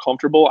lot more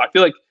comfortable. I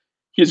feel like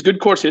he has good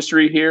course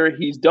history here.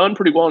 He's done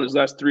pretty well in his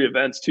last 3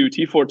 events too,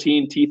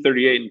 T14,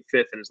 T38, and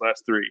 5th in his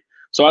last 3.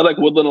 So I like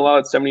Woodland a lot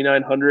at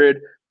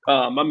 7,900.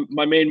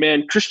 My main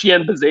man,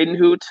 Christian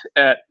Bezuidenhout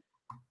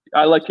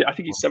I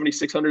think he's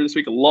 7,600 this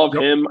week. I love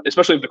him,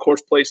 especially if the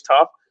course plays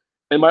tough.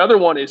 And my other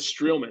one is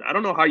Streelman. I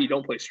don't know how you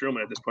don't play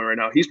Streelman at this point right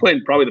now. He's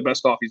playing probably the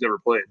best golf he's ever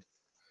played.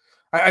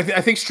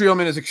 I think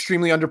Streelman is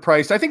extremely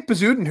underpriced. I think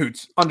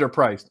Bezuidenhout's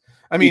underpriced.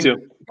 I mean, the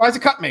guy's a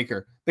cut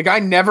maker. The guy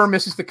never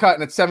misses the cut,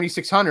 and at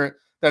 7,600,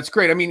 that's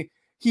great. I mean,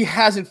 he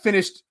hasn't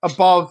finished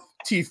above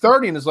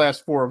T30 in his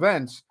last 4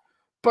 events,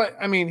 but,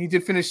 I mean, he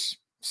did finish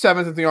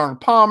 7th at the Arnold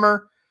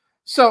Palmer.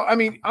 So, I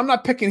mean, I'm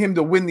not picking him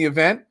to win the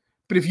event,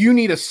 but if you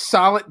need a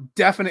solid,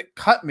 definite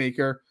cut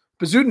maker,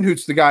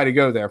 Bezuidenhout's the guy to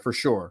go there for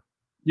sure.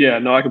 Yeah,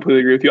 no, I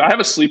completely agree with you. I have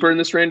a sleeper in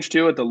this range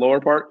too at the lower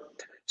part.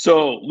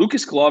 So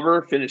Lucas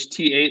Glover finished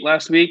T8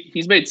 last week.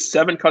 He's made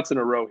 7 cuts in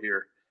a row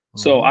here.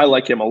 So Mhm. I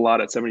like him a lot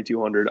at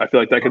 7,200. I feel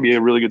like that could be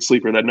a really good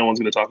sleeper that no one's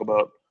going to talk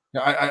about.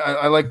 Yeah,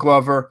 I like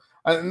Glover.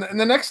 And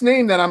the next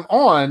name that I'm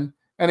on,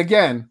 and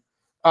again,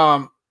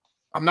 I'm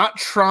not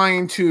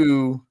trying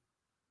to,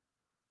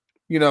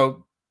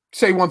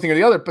 say one thing or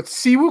the other, but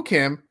Siwoo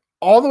Kim,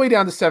 all the way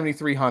down to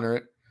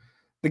 7,300.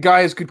 The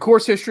guy has good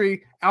course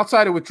history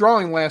outside of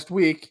withdrawing last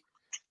week.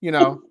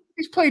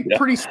 He's played Yeah.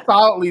 pretty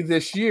solidly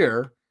this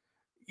year.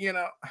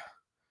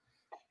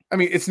 I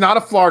mean, it's not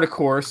a Florida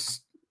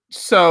course.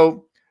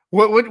 So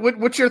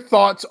what's your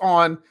thoughts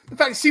on the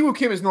fact Siwoo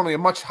Kim is normally a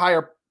much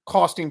higher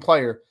costing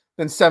player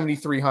than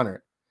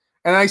 7,300?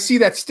 And I see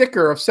that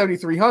sticker of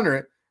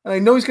 7,300, and I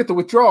know he's got the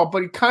withdrawal,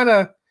 but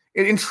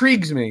it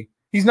intrigues me.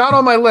 He's not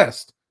on my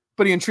list,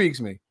 but he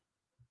intrigues me.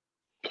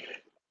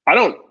 I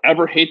don't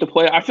ever hate the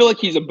play. I feel like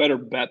he's a better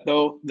bet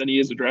though than he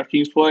is a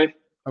DraftKings play.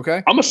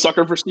 Okay. I'm a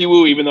sucker for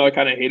Siwoo, even though I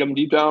kind of hate him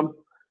deep down.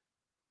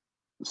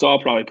 So I'll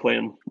probably play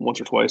him once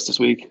or twice this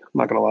week. I'm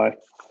not gonna lie.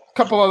 A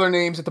couple other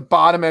names at the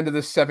bottom end of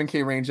this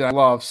 7K range that I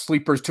love,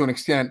 sleepers to an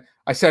extent.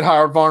 I said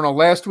Howard Varnell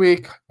last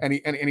week, and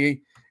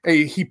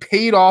he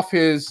paid off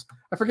his.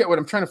 I forget what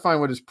I'm trying to find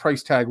what his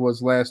price tag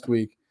was last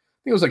week.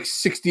 I think it was like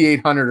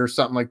 6,800 or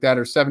something like that,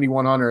 or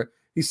 7,100.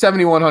 He's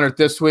 7,100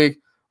 this week.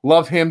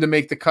 Love him to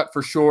make the cut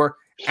for sure.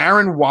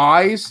 Aaron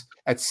Wise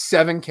at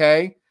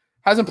 7K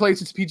hasn't played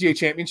since PGA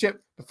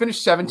Championship, but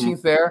finished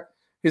 17th there.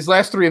 His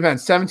last 3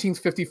 events: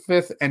 17th,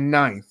 55th, and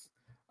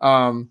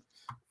 9th.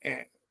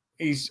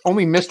 He's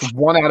only missed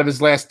 1 out of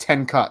his last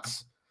 10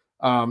 cuts.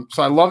 So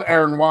I love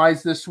Aaron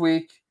Wise this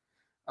week.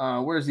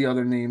 Where's the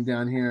other name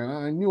down here?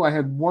 I knew I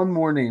had one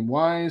more name.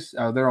 Wise.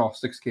 Oh, they're all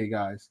 6K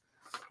guys.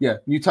 Yeah,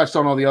 you touched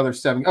on all the other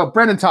 7. Oh,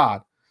 Brendan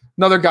Todd,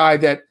 another guy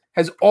that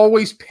has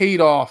always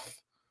paid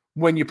off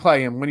when you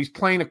play him, when he's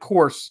playing a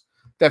course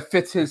that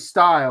fits his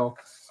style.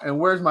 And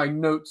where's my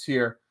notes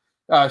here?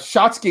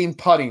 Shots gained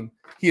putting.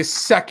 He is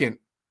second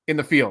in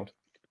the field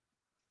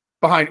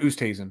behind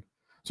Oosthuizen.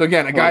 So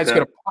again, a guy that's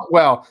going to putt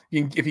well.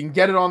 If he can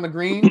get it on the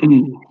green, he's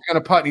going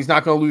to putt, and he's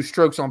not going to lose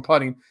strokes on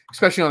putting,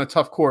 especially on a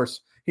tough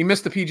course. He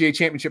missed the PGA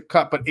Championship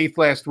cut, but 8th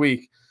last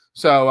week.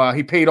 So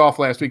he paid off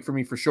last week for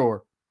me for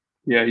sure.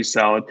 Yeah, he's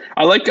solid.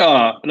 I like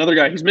another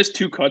guy. He's missed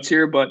 2 cuts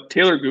here, but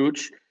Taylor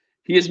Gooch,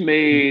 he has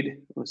made,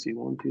 let's see,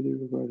 1, 2,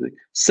 3, 4, 5, 6,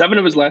 7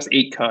 of his last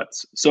 8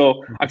 cuts.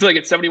 So I feel like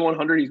at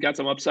 7,100, he's got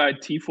some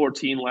upside.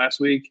 T14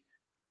 last week.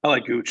 I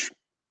like Gooch.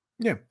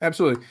 Yeah,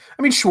 absolutely.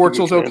 I mean,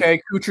 Schwartzel's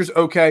okay. Kuchar's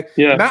okay.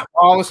 Yeah. Matt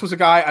Wallace was a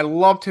guy. I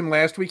loved him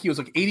last week. He was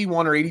like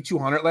 81 or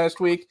 8,200 last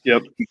week.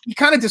 Yep. He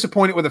kind of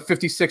disappointed with a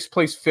 56th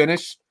place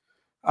finish.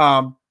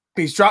 But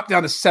he's dropped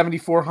down to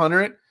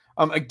 7,400.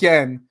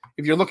 Again,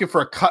 if you're looking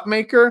for a cut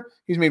maker,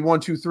 he's made 1,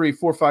 2, 3,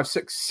 4, 5,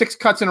 6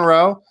 cuts in a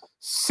row.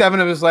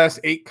 7 of his last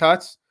 8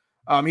 cuts.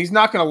 He's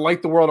not going to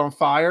light the world on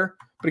fire.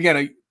 But again,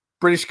 a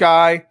British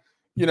guy,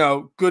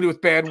 good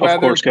with bad Tough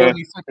weather, course,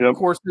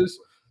 courses.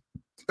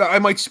 I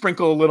might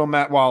sprinkle a little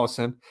Matt Wallace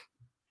in.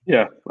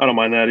 Yeah, I don't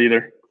mind that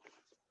either.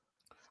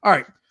 All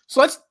right, so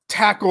let's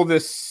tackle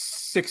this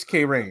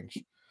 6K range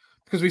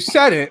because we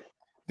said it.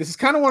 This is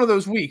kind of one of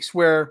those weeks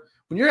where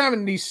when you're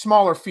having these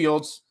smaller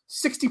fields,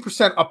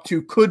 60% up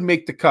to could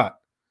make the cut,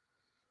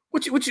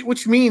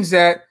 which means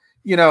that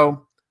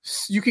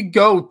you could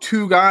go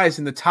 2 guys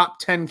in the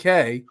top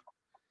 10K,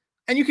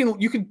 and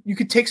you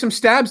could take some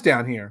stabs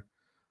down here.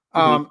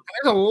 There's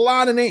a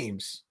lot of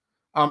names.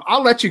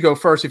 I'll let you go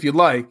first if you'd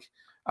like.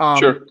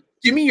 Sure.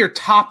 Give me your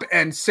top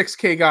end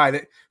 6K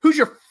guy. Who's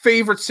your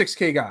favorite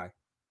 6K guy?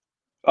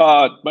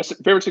 My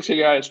favorite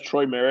 6K guy is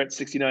Troy Merritt,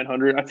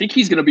 6,900. I think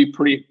he's going to be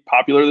pretty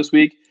popular this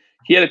week.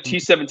 He had a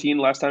T17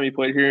 last time he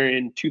played here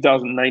in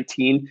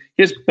 2019.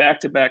 He has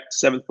back-to-back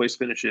 7th place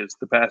finishes.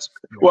 He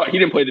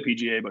didn't play the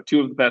PGA, but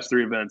 2 of the past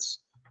 3 events,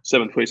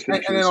 7th place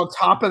finishes. And then on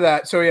top of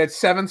that, so he had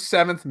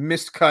 7th,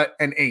 missed cut,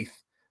 and 8th.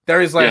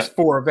 They're his last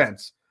 4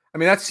 events. I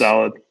mean, that's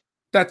solid.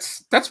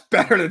 That's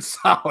better than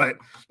solid.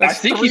 I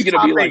think he's going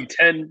to be like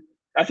 10.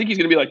 I think he's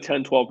going to be like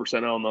 10,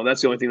 12% owned, though.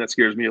 That's the only thing that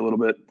scares me a little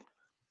bit.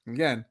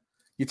 Again,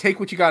 you take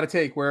what you got to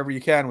take wherever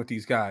you can with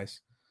these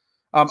guys.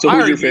 So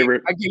who's your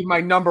favorite? I gave my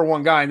number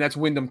 1 guy, and that's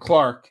Wyndham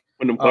Clark.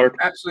 Wyndham Clark.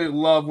 Absolutely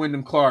love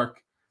Wyndham Clark.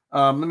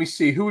 Let me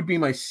see. Who would be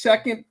my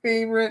second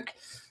favorite?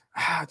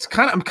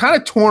 I'm kind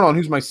of torn on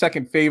who's my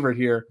second favorite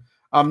here.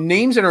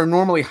 Names that are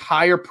normally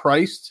higher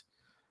priced,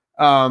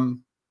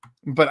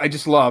 but I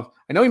just love.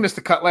 I know he missed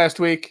the cut last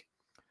week.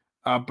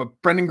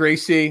 But Brendan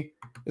Gracie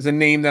is a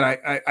name that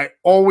I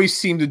always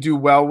seem to do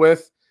well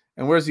with.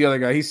 And where's the other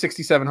guy? He's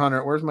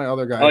 6,700. Where's my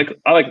other guy?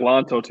 I like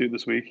Lanto too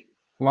this week.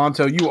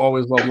 Lanto, you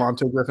always love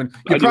Lanto Griffin.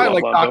 You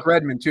probably like Doc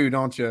Redman too,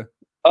 don't you?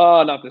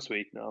 Not this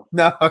week, no.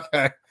 No,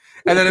 okay.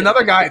 And then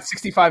another guy at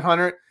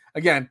 6,500.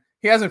 Again,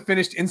 he hasn't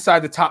finished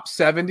inside the top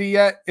 70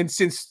 yet, and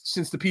since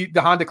the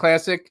Honda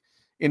Classic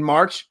in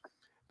March,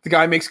 the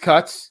guy makes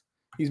cuts.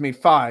 He's made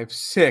 5,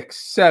 6,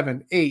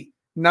 7, 8,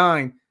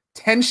 9,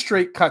 10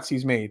 straight cuts.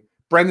 He's made.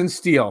 Brendan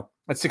Steele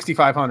at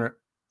 6,500.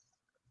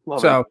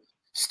 So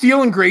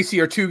Steele and Gracie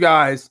are two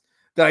guys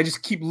that I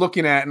just keep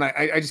looking at, and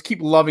I just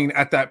keep loving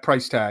at that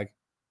price tag.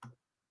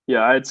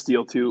 Yeah, I had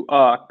Steele too.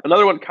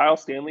 Another one, Kyle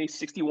Stanley,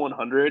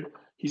 6,100.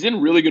 He's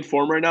in really good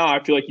form right now.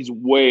 I feel like he's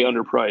way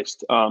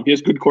underpriced. He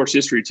has good course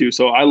history too.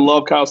 So I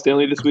love Kyle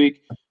Stanley this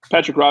week.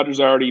 Patrick Rogers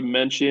I already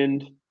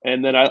mentioned.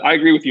 And then I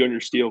agree with you on your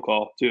Steele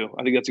call too.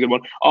 I think that's a good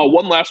one.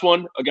 One last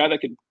one, a guy that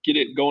could get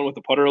it going with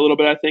the putter a little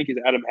bit, I think, is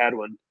Adam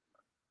Hadwin.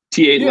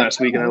 T8 last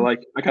week, and I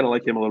kind of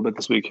like him a little bit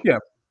this week. Yeah.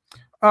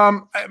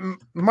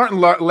 Martin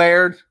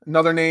Laird,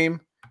 another name.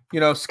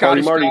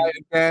 Scottish guy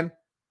again,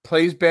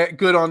 plays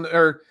good on,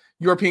 or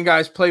European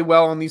guys play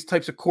well on these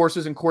types of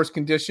courses and course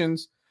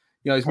conditions.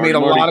 He's made a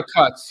lot of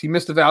cuts. He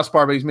missed the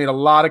Valspar, but he's made a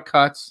lot of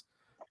cuts.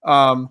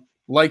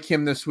 Like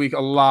him this week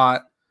a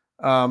lot.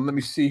 Let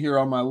me see here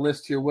on my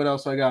list here. What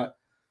else I got?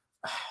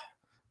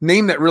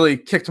 Name that really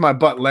kicked my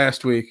butt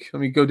last week. Let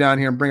me go down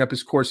here and bring up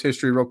his course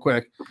history real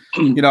quick.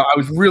 I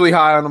was really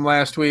high on him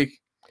last week.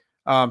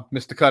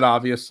 Missed the cut,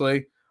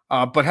 obviously,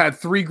 but had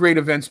 3 great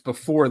events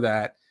before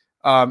that.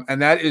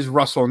 And that is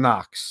Russell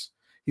Knox.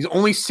 He's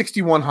only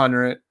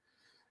 6,100.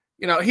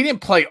 He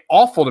didn't play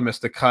awful to miss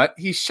the cut.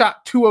 He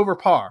shot 2 over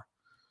par,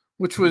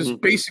 which was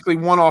basically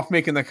 1 off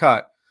making the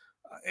cut.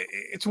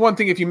 It's one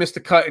thing if you miss the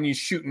cut and you're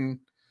shooting,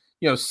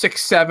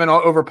 6, 7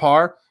 over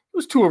par. It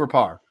was 2 over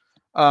par.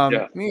 He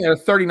had a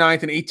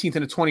 39th and 18th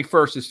and a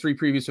 21st his 3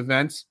 previous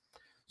events.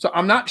 So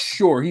I'm not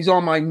sure. He's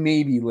on my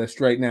maybe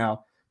list right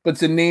now, but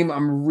it's a name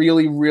I'm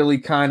really, really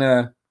kind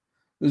of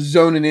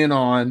zoning in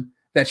on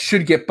that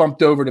should get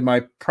bumped over to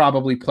my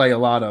probably play a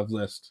lot of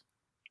list.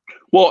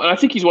 Well, and I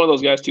think he's one of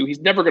those guys too. He's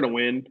never going to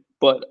win,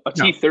 but a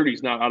T30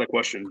 is not out of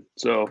question.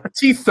 So a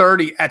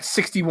T30 at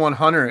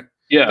 6,100.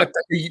 Yeah,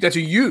 that's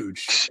a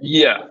huge.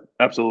 Yeah,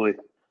 absolutely.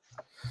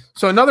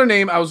 So another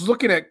name, I was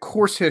looking at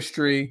course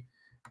history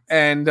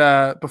and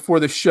before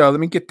the show. Let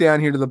me get down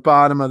here to the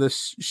bottom of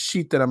this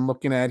sheet that I'm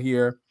looking at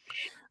here.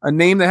 A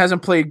name that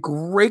hasn't played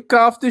great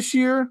golf this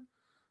year.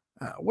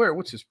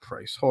 What's his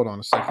price? Hold on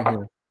a second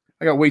here.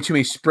 I got way too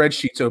many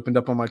spreadsheets opened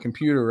up on my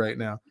computer right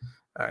now.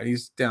 All right,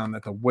 he's down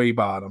at the way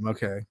bottom.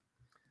 Okay,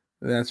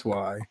 that's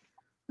why.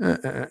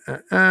 There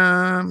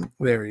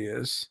he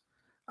is.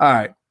 All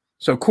right.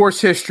 So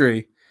course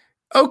history.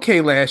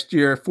 Okay, last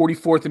year,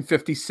 44th and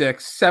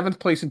 56th, 7th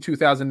place in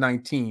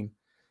 2019.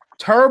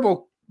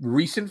 Terrible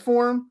recent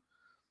form,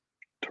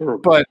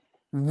 but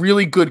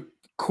really good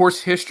course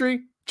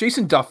history.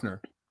 Jason Duffner.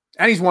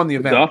 And he's won the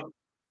event.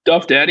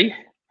 Duff Daddy?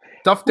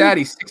 Duff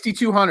Daddy,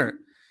 6,200.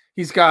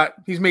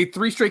 He's made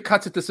 3 straight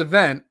cuts at this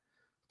event,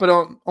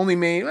 but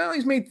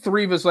he's made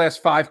 3 of his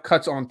last 5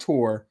 cuts on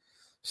tour.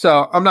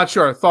 So I'm not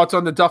sure. Thoughts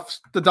on the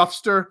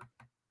Duffster?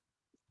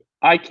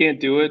 I can't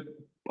do it.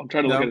 I'm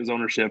trying to look at his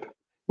ownership.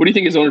 What do you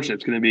think his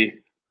ownership's going to be?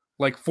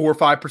 Like 4 or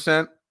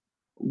 5%?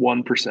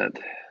 1%.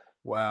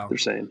 Wow. They're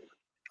saying.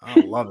 I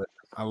love it.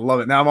 I love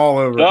it. Now I'm all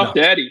over Duff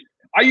Daddy.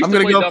 I used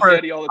to play Duff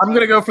Daddy all the time. I'm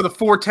going to go for the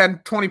 4,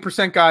 10,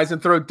 20% guys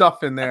and throw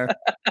Duff in there.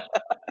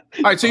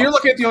 All right, so you're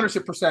looking at the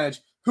ownership percentage.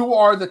 Who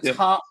are the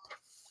top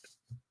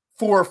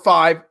 4 or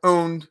 5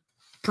 owned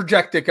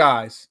projected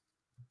guys?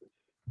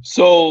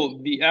 So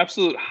the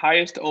absolute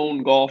highest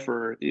owned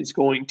golfer is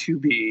going to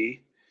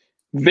be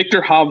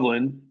Viktor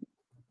Hovland.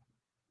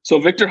 So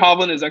Viktor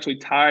Hovland is actually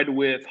tied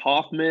with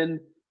Hoffman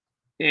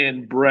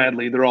and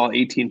Bradley. They're all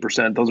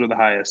 18%. Those are the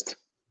highest.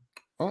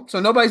 Oh, so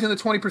nobody's in the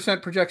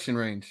 20% projection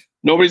range.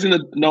 Nobody's in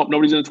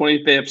the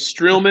 20. They have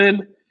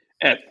Streelman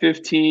at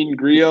 15,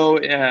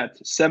 Griot at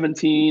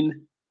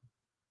 17.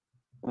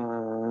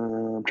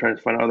 I'm trying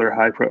to find other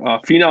high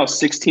Finau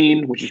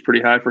 16, which is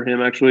pretty high for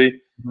him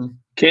actually. Mm-hmm.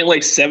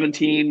 Cantlay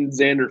 17,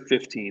 Xander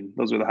 15.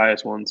 Those are the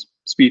highest ones.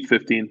 Speed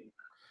 15.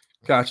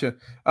 Gotcha.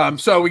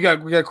 So we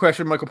got a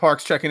question. Michael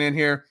Parks checking in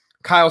here.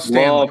 Kyle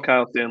Stanley. Love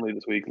Kyle Stanley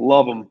this week.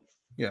 Love him.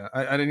 Yeah,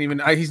 I didn't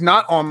even. He's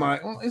not on my.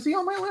 Is he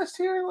on my list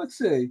here? Let's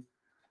see.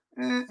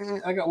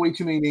 I got way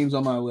too many names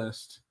on my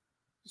list.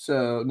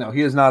 So no,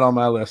 he is not on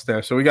my list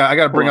there. So I got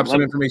to bring up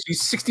some information.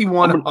 He's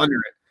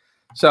 6,100.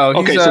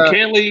 So he's, so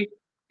Cantlay.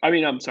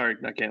 I'm sorry,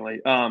 not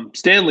Cantlay.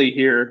 Stanley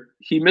here.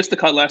 He missed the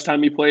cut last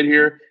time he played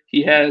here.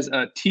 He has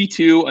a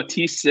T2, a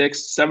T6,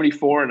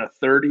 74, and a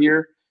 3rd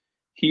here.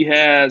 He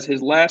has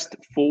his last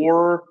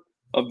 4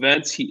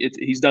 events.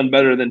 He's done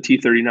better than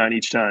T39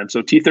 each time.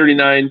 So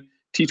T39,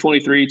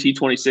 T23,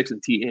 T26,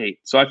 and T8.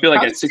 So I feel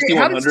like at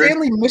 6,100. How did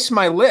Stanley miss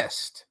my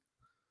list?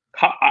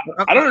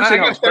 I don't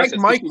understand. I thank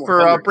Mike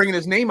for bringing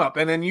his name up,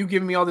 and then you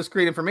giving me all this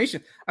great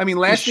information.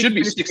 Last week should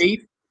be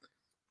 8th.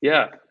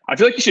 Yeah, I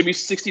feel like he should be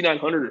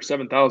 6,900 or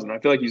 7,000. I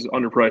feel like he's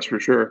underpriced for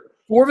sure.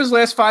 4 of his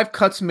last 5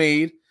 cuts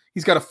made.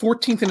 He's got a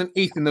 14th and an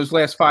 8th in those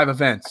last 5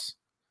 events.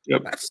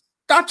 Yep, that's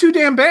not too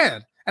damn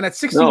bad. And at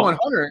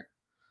 6,100,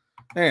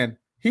 man,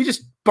 he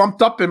just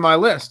bumped up in my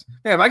list.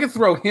 Man, if I could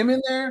throw him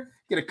in there,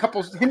 get a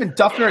couple, him and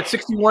Duffner at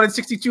 61 and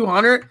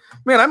 6,200,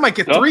 man, I might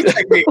get 3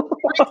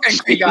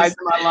 10K guys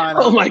in my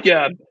lineup. Oh my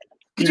God.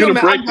 I'm going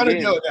to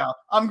do it now.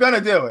 I'm going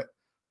to do it.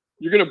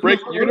 You're going to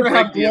break. You're going to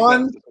have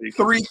 1,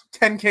 3,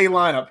 10K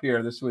lineup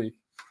here this week.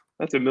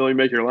 That's a million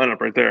maker lineup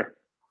right there.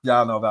 Yeah, I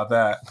don't know about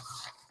that.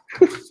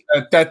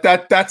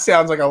 That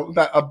sounds like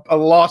a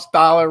lost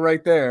dollar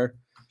right there.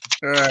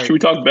 All right. Should we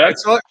talk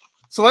bets?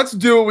 So let's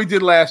do what we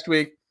did last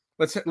week.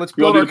 Let's You build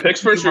want to our do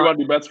picks first, or you want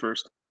to do bets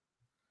first?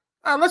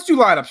 Let's do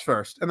lineups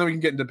first, and then we can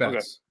get into bets.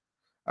 Okay.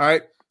 All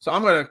right. So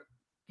I'm gonna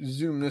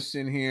zoom this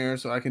in here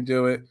so I can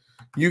do it.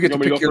 You get to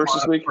want me to pick go your first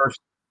this lineup week?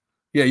 first.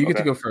 Yeah, you get to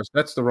Okay. go first.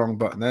 That's the wrong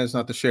button. That is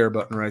not the share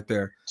button right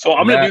there. So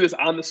I'm gonna do this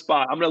on the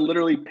spot. I'm gonna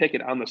literally pick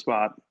it on the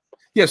spot.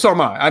 Yeah, so am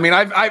I. I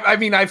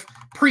mean, I've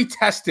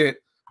pre-tested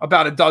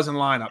about a dozen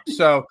lineups,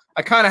 so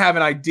I kind of have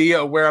an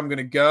idea of where I'm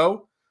gonna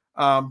go.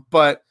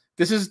 But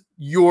this is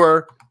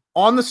your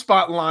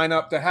on-the-spot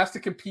lineup that has to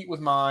compete with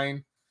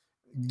mine.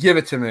 Give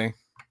it to me.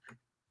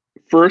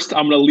 First,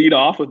 I'm gonna lead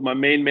off with my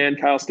main man,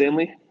 Kyle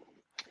Stanley.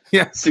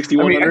 Yeah,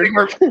 6,100.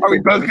 Are we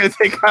both gonna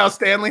take Kyle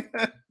Stanley?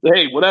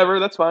 Hey, whatever,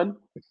 that's fine.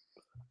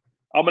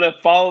 I'm gonna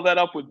follow that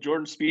up with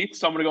Jordan Spieth.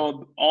 So I'm gonna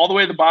go all the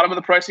way at the bottom of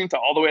the pricing to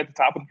all the way at the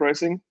top of the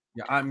pricing.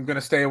 Yeah, I'm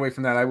gonna stay away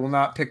from that. I will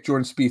not pick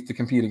Jordan Spieth to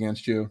compete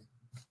against you.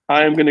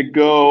 I am gonna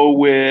go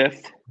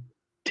with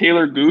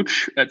Taylor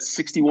Gooch at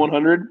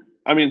 6,100.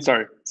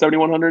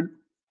 7,100.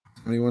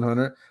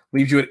 7,100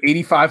 leaves you at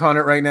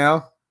 8,500 right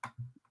now.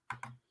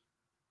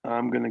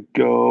 I'm gonna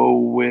go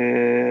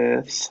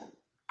with.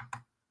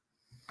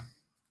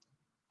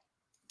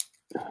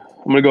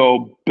 I'm gonna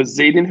go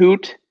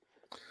Bezuidenhout.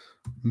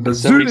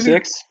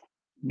 76.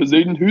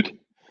 Bezuidenhout.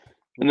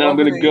 And then I'm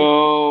gonna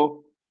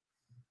go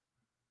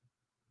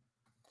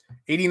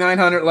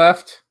 8,900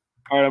 left.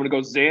 All right, I'm gonna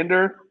go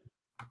Xander.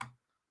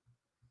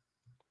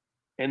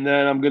 And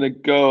then I'm gonna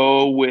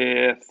go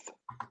with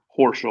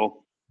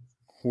Horschel.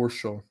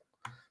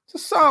 It's a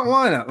solid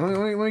lineup.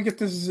 Let me get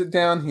this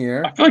down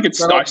here. I feel like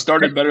I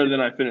started better than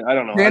I finished. I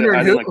don't know. Xander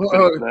I didn't like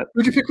that.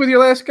 Who'd you pick with your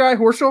last guy?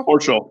 Horschel?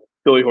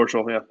 Billy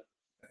Horschel, yeah.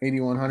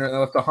 8,100. I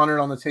left 100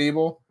 on the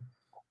table.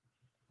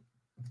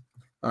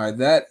 All right,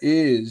 that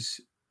is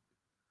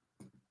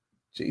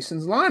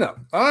Jason's lineup.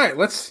 All right,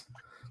 let's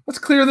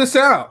clear this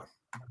out.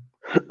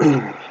 I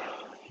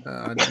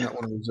do not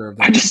want to reserve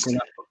that.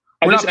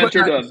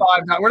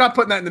 We're not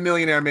putting that in the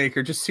Millionaire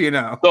Maker, just so you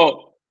know.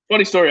 So,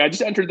 funny story. I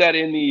just entered that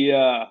in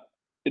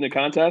the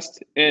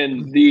contest,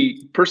 and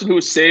the person who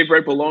was saved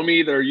right below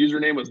me, their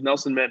username was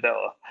Nelson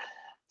Mandela.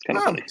 It's kind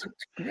of funny.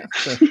 Yeah,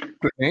 that's a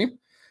good name.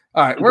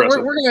 All right, we're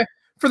gonna,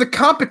 for the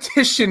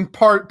competition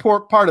part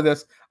of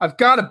this, I've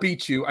got to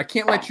beat you. I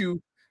can't let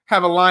you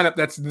have a lineup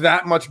that's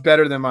that much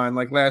better than mine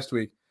like last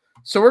week.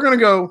 So we're gonna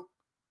go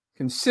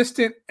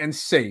consistent and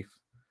safe.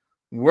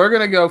 We're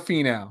gonna go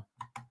Finau.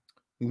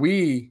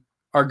 We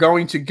are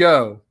going to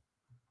go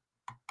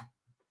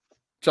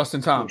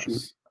Justin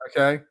Thomas.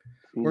 Okay,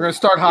 we're gonna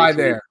start high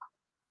there.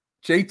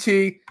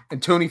 JT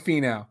and Tony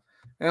Finau,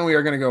 and we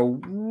are gonna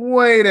go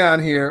way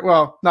down here.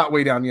 Well, not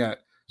way down yet.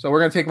 So we're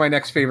going to take my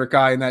next favorite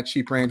guy in that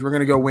cheap range. We're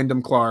going to go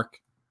Wyndham Clark.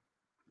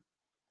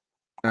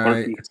 All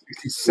right,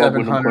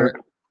 6,700.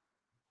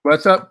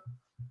 What's up?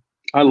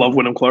 I love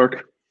Wyndham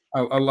Clark.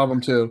 I love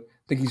him too.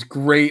 I think he's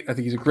great. I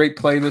think he's a great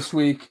play this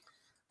week.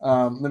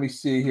 Let me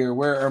see here.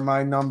 Where are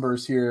my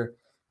numbers here?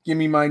 Give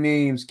me my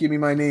names.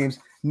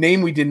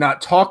 Name we did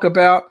not talk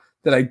about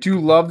that I do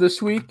love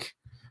this week.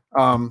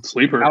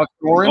 Sleeper. Alex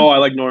Noren. Oh, I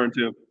like Noren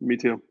too. Me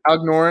too.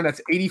 Alex Noren.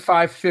 That's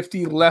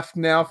 8,550 left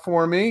now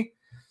for me.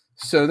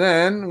 So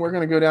then we're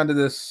going to go down to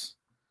this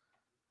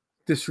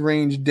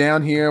range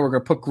down here. We're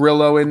going to put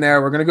Grillo in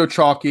there. We're going to go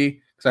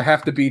chalky because I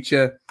have to beat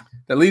you.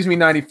 That leaves me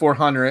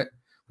 9,400,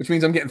 which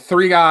means I'm getting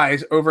three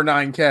guys over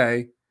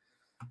 9K.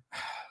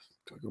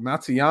 Do I go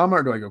Matsuyama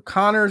or do I go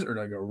Connors or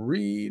do I go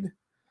Reed?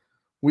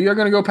 We are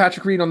going to go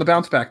Patrick Reed on the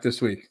bounce back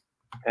this week.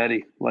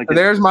 Eddie,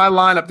 There's my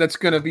lineup that's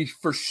going to be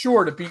for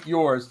sure to beat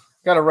yours.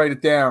 Got to write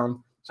it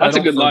down. So that's a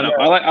good lineup.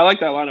 I like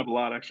that lineup a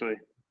lot, actually.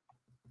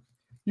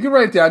 You can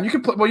write it down. You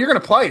can play. Well, you're going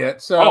to play it.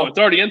 So it's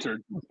already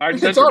entered.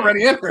 It's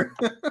already entered.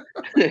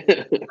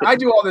 I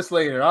do all this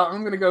later. I'm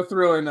going to go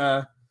through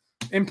and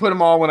input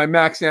them all when I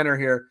max enter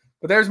here.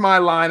 But there's my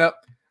lineup.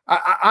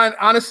 I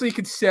honestly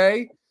could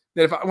say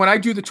that when I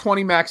do the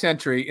 20 max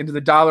entry into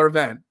the dollar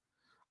event,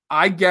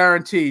 I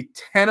guarantee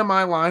 10 of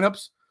my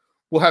lineups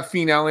will have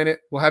Finau in it,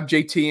 will have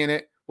JT in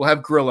it, will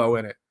have Grillo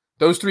in it.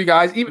 Those three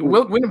guys, even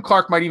Wyndham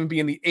Clark might even be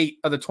in the 8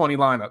 of the 20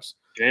 lineups.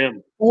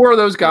 Damn. 4 of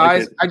those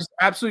guys, I just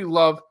absolutely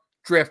love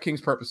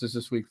DraftKings purposes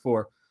this week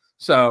for.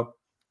 So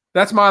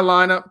that's my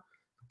lineup.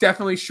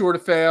 Definitely sure to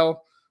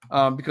fail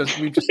because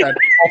we've just had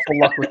awful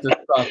luck with this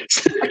stuff.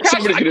 I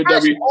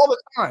cash all the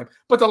time.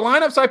 But the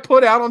lineups I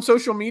put out on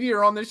social media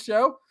or on this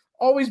show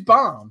always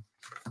bomb.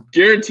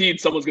 Guaranteed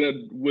someone's going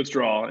to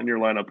withdraw in your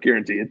lineup.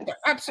 Guaranteed.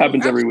 Yeah,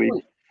 happens every week.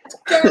 It's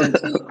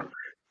guaranteed.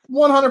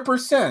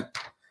 100%.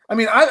 I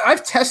mean,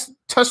 I've test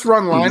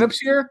run lineups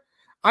here.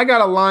 I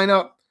got a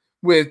lineup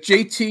with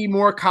JT,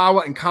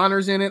 Morikawa, and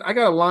Connors in it. I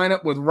got a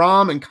lineup with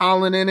Rahm and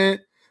Colin in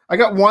it. I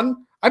built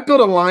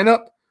a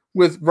lineup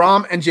with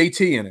Rahm and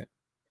JT in it.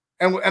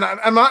 And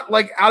I'm not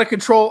like out of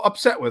control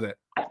upset with it.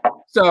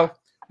 So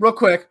real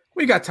quick,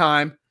 we got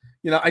time.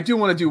 I do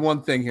want to do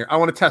one thing here. I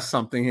want to test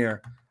something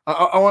here.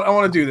 I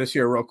want to do this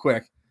here real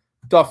quick.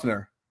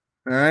 Duffner.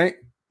 All right.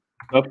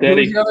 Up,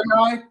 Daddy. Who's the other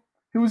guy?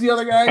 Who was the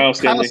other guy? Kyle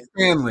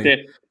Stanley. Yeah.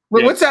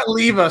 What's that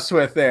leave us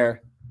with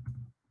there?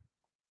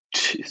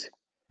 Jeez.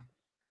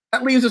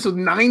 That leaves us with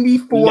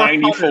 94.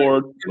 94.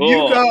 If you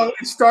go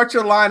and start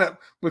your lineup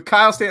with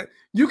Kyle Stanley,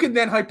 you can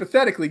then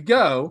hypothetically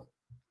go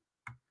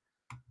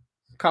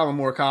Colin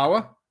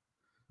Morikawa.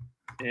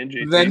 And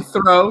JT. Then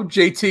throw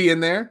JT in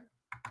there.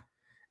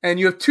 And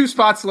you have 2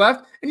 spots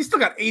left, and you still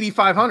got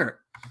 8,500.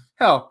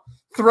 Hell,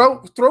 throw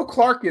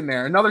Clark in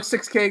there, another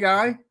 6K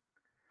guy.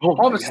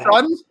 All of a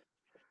sudden,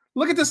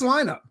 look at this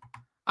lineup.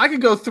 I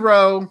could go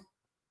throw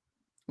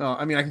 – well,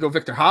 I mean, I can go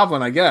Victor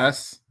Hovland, I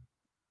guess.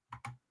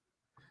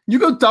 You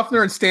go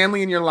Duffner and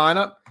Stanley in your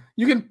lineup,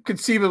 you can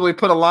conceivably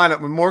put a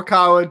lineup with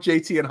Morikawa,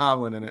 JT, and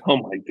Hovland in it. Oh,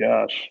 my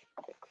gosh.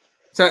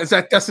 Is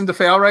that destined to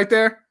fail right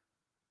there?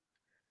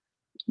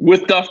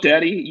 With Duff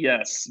Daddy,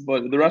 yes.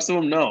 But the rest of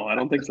them, no. I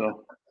don't think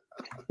so.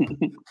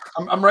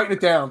 I'm writing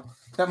it down.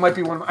 That might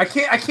be one of them.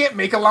 I can't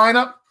make a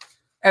lineup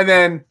and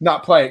then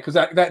not play it because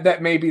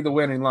that may be the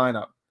winning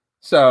lineup.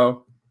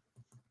 So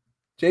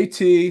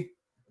JT,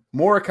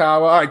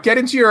 Morikawa. All right, get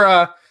into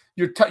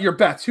your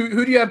bets.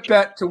 Who do you have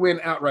bet to win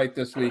outright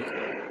this week?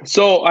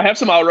 So I have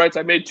some outrights.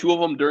 I made 2 of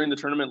them during the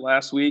tournament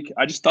last week.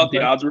 I just thought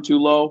the odds were too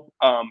low.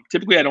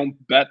 Typically, I don't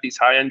bet these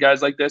high-end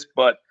guys like this,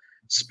 but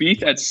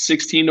Spieth at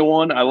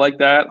 16-1, I like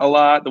that a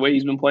lot, the way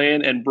he's been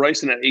playing, and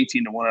Bryson at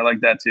 18-1, I like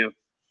that too.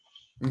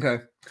 Okay.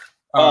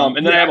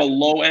 And then I have a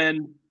low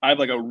end. I have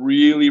like a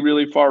really,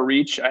 really far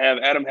reach. I have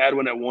Adam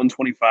Hadwin at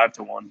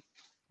 125-1.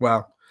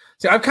 Wow.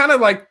 See, I've kind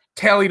of like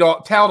tailed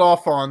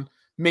off on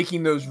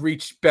making those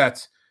reach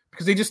bets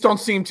because they just don't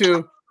seem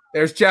to.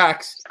 There's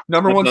Jax,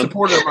 number 1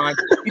 supporter of mine.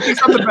 He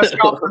thinks I'm the best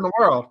golfer in the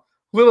world.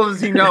 Little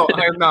does he know,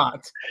 I am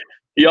not.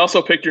 He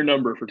also picked your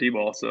number for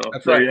T-ball, so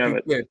that's there right. you have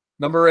it. Did.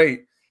 Number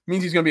 8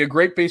 means he's going to be a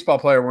great baseball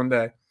player one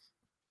day.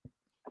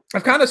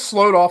 I've kind of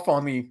slowed off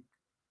on the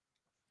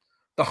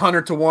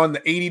 100-1,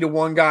 the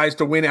 80-1 guys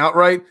to win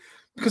outright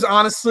because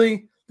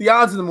honestly, the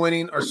odds of them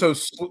winning are so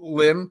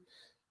slim.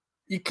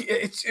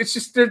 It's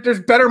just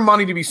there's better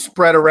money to be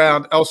spread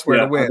around elsewhere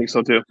to win. I think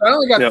so too. I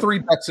only got 3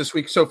 bets this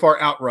week so far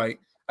outright.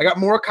 I got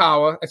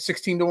Morikawa at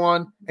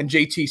 16-1 and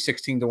JT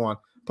 16-1.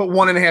 Put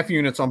 1.5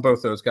 units on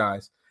both those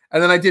guys,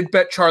 and then I did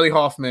bet Charlie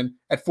Hoffman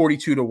at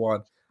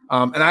 42-1.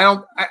 And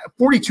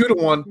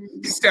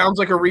 42-1 sounds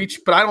like a reach,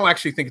 but I don't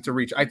actually think it's a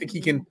reach. I think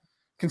he can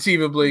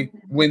conceivably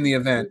win the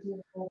event.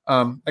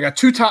 I got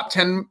 2 top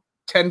 10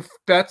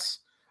 bets.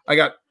 I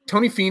got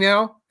Tony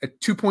Finau at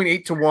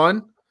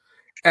 2.8-1,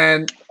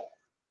 and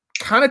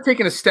kind of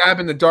taking a stab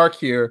in the dark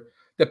here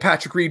that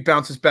Patrick Reed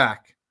bounces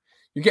back.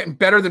 You're getting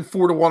better than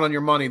 4-1 on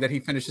your money that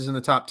he finishes in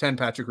the top 10,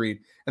 Patrick Reed,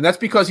 and that's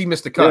because he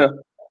missed a cut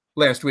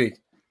last week.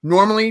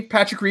 Normally,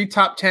 Patrick Reed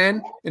top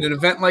 10 in an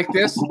event like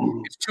this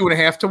is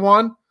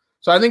 2.5-1.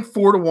 So I think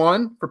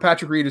 4-1 for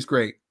Patrick Reed is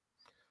great.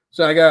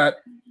 So I got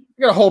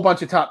a whole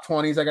bunch of top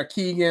 20s. I got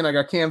Keegan, I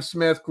got Cam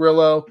Smith,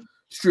 Grillo,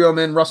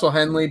 Streelman, Russell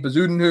Henley,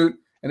 Bazudenhout,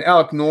 and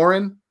Alec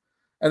Noren.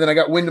 And then I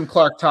got Wyndham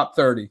Clark top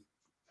 30.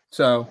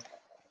 So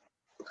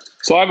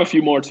I have a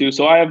few more too.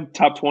 So I have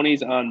top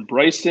 20s on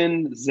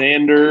Bryson,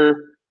 Xander,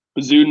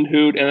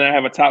 Bazudenhout, and then I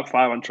have a top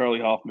 5 on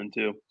Charlie Hoffman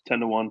too,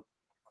 10-1.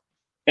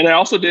 And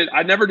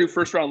I never do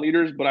first round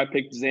leaders, but I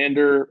picked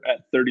Xander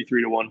at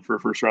 33-1 for a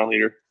first round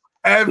leader.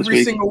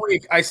 Every single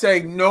week I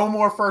say no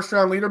more first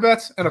round leader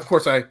bets. And of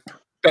course I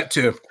bet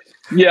 2.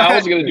 Yeah, I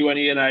wasn't going to do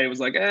any, and I was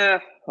like,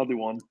 I'll do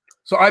 1.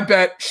 So I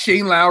bet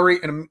Shane Lowry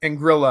and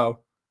Grillo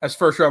as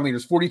first round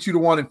leaders,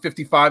 42-1 and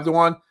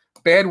 55-1.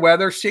 Bad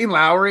weather. Shane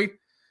Lowry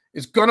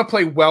is going to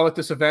play well at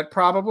this event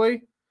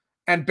probably,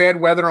 and bad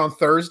weather on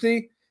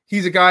Thursday.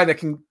 He's a guy that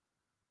can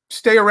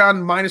stay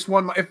around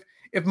 -1.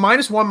 If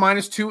 -1,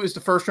 -2 is the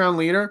first round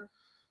leader,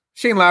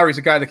 Shane Lowry is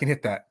a guy that can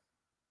hit that.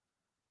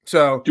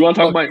 So do you want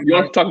to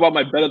talk about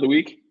my bet of the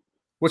week?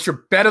 What's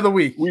your bet of the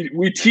week?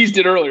 We teased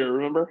it earlier,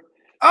 remember?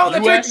 Oh,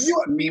 that's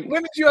right.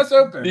 Women's U.S.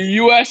 Open. The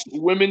U.S.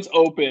 Women's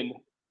Open.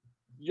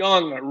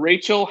 Young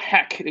Rachel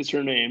Heck is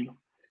her name.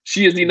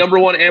 She is the number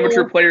 1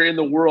 amateur player in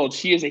the world.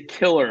 She is a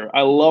killer.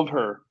 I love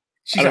her.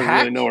 She's I don't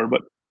really know her,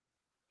 but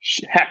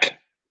Heck,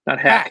 not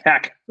Heck.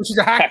 Heck. She's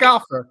a hack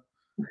golfer.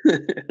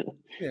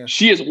 Yeah.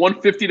 She is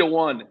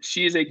 150-1.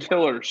 She is a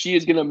killer.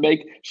 She's gonna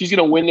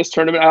win this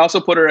tournament. I also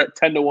put her at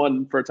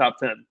 10-1 for a top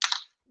 10.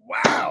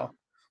 Wow.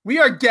 We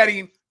are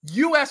getting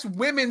U.S.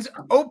 Women's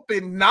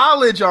Open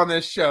knowledge on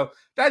this show.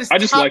 That is I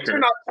just like her.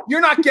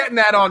 You're not getting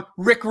that on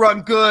Rick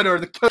Run Good or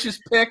the coach's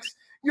picks.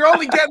 You're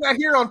only getting that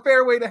here on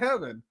Fairway to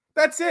Heaven.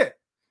 That's it.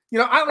 I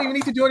don't even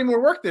need to do any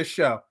more work this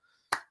show.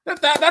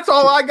 That's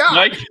all I got.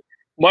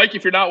 Mike,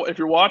 if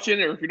you're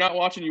watching, or if you're not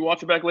watching, you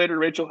watch it back later.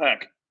 Rachel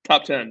Heck,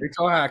 top 10.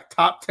 Rachel Heck,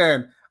 top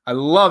 10. I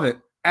love it.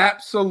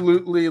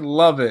 Absolutely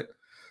love it.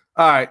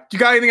 All right. You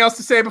got anything else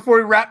to say before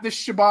we wrap this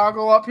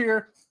shabagle up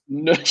here?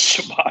 No,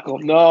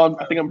 shabagle. No,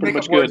 I think I'm pretty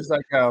much good. As I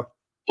go.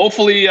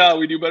 Hopefully,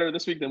 we do better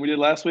this week than we did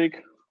last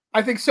week.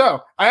 I think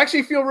so. I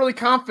actually feel really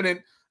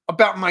confident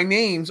about my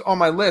names on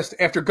my list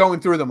after going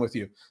through them with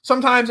you.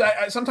 Sometimes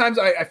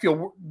I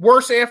feel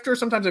worse after.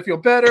 Sometimes I feel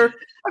better.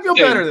 I feel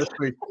better this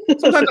week.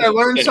 Sometimes I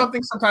learn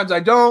something. Sometimes I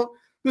don't.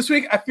 this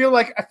week I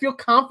feel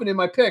confident in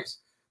my picks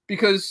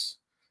because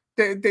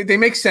they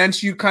make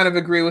sense. You kind of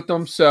agree with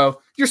them,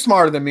 so you're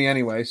smarter than me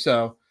anyway.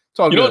 So it's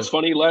all good. You know what's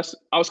funny?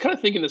 I was kind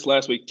of thinking this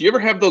last week. Do you ever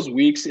have those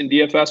weeks in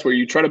DFS where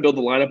you try to build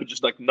the lineup and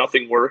just like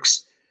nothing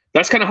works?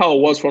 That's kind of how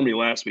it was for me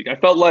last week. I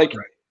felt like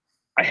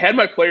I had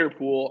my player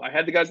pool. I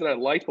had the guys that I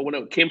liked, but when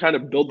it came time to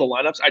build the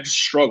lineups, I just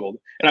struggled.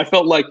 And I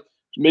felt like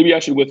maybe I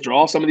should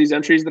withdraw some of these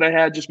entries that I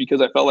had just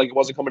because I felt like it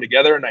wasn't coming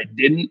together, and I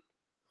didn't,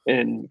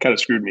 and kind of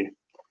screwed me.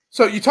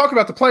 So you talk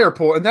about the player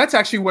pool, and that's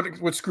actually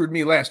what screwed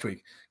me last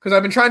week because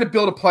I've been trying to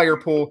build a player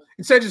pool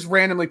instead of just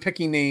randomly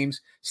picking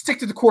names. Stick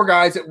to the core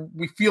guys that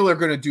we feel are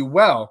going to do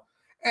well.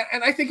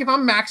 And I think if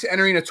I'm max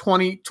entering a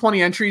 20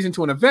 entries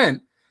into an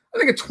event, I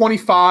think a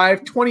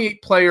 25,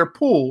 28 player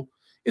pool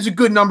is a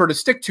good number to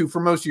stick to for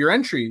most of your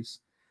entries.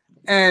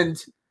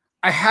 And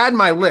I had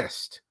my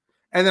list,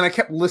 and then I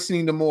kept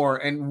listening to more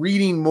and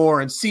reading more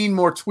and seeing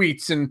more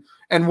tweets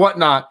and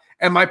whatnot.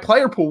 And my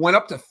player pool went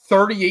up to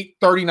 38,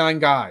 39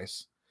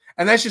 guys.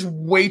 And that's just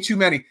way too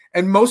many.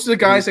 And most of the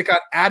guys that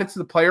got added to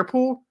the player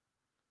pool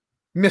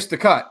missed the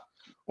cut.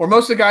 Or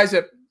most of the guys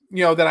that,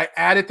 that I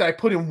added, that I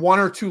put in one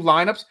or two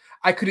lineups,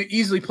 I could have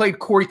easily played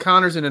Corey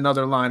Connors in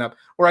another lineup.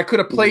 Or I could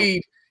have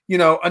played,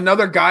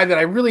 another guy that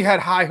I really had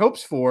high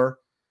hopes for,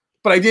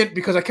 but I didn't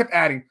because I kept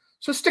adding.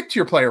 So stick to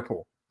your player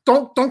pool.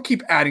 Don't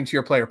keep adding to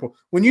your player pool.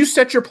 When you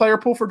set your player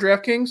pool for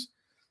DraftKings,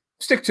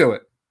 stick to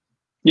it.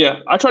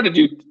 Yeah, I try to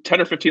do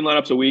 10 or 15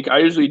 lineups a week. I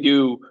usually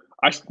do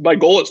my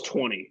goal is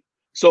 20.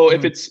 So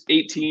if it's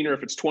 18 or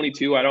if it's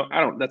 22, I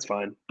don't that's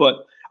fine. But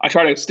I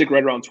try to stick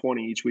right around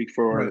 20 each week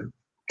for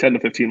 10 to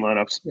 15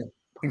 lineups. Yeah,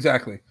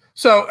 exactly.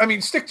 So, I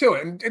mean, stick to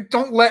it and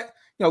don't let,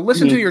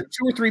 listen to your 2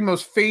 or 3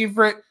 most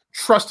favorite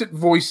trusted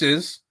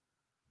voices,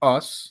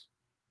 us,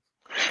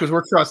 because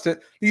we're trusted.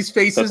 These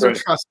faces are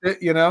trusted,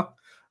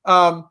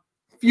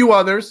 few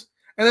others.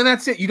 And then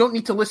that's it. You don't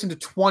need to listen to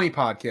 20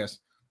 podcasts.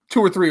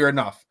 2 or 3 are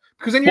enough.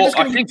 Because then you're just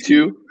going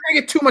to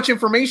get too much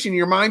information.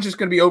 Your mind's just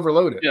going to be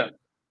overloaded. Yeah.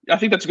 I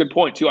think that's a good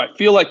point, too. I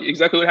feel like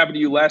exactly what happened to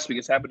you last week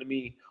has happened to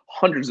me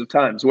hundreds of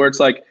times where it's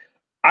like,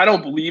 I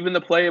don't believe in the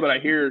play, but I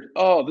hear,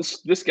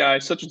 this guy,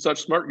 such and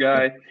such smart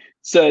guy,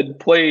 said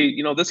play,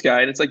 this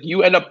guy. And it's like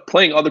you end up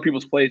playing other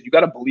people's plays. You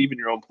got to believe in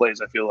your own plays,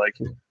 I feel like.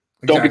 Exactly.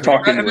 Don't be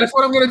talking. And that's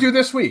what I'm going to do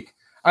this week.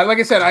 Like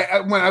I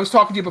said, when I was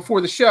talking to you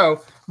before the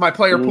show, my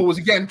player pool was,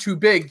 again, too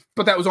big,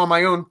 but that was on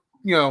my own,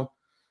 on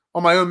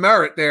my own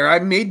merit there. I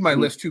made my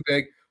list too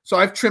big. So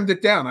I've trimmed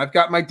it down. I've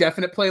got my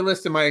definite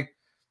playlist and my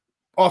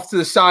off to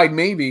the side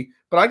maybe,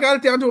 but I got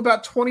it down to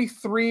about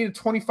 23 to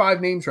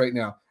 25 names right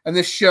now. And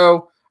this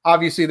show,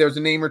 obviously there's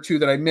a name or two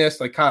that I missed,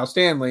 like Kyle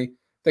Stanley,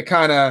 that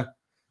kind of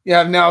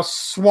have now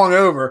swung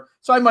over.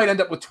 So I might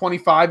end up with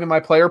 25 in my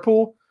player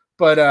pool.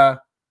 But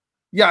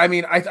I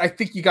mean, I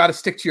think you got to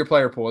stick to your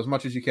player pool as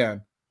much as you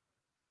can.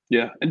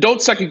 Yeah. And don't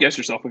second guess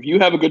yourself. If you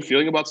have a good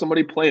feeling about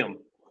somebody, play them.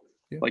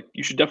 Yeah. Like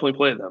you should definitely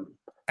play them.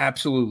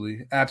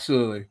 Absolutely.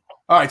 Absolutely.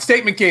 All right.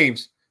 Statement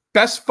Games.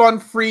 Best fun,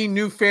 free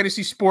new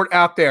fantasy sport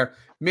out there.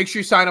 Make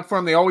sure you sign up for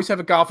them. They always have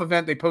a golf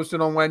event. They post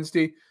it on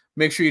Wednesday.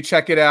 Make sure you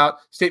check it out.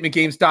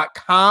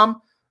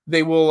 StatementGames.com.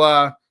 They will.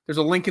 There's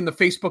a link in the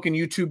Facebook and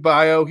YouTube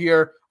bio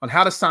here on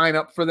how to sign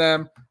up for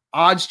them.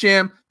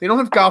 OddsJam. They don't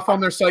have golf on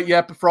their site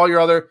yet, but for all your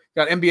other,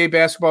 got NBA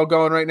basketball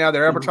going right now.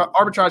 Their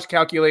arbitrage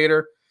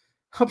calculator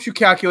helps you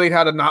calculate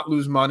how to not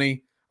lose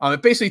money.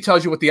 It basically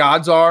tells you what the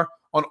odds are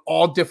on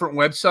all different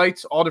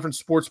websites, all different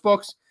sports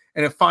books,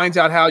 and it finds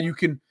out how you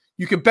can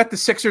bet the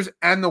Sixers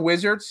and the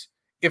Wizards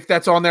if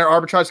that's on their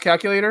arbitrage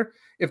calculator.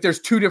 If there's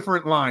 2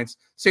 different lines,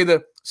 say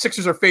the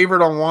Sixers are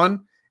favored on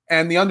one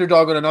and the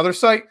underdog on another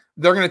site,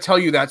 they're going to tell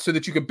you that so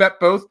that you can bet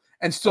both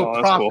and still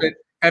profit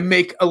and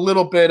make a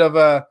little bit of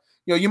a,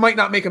 you might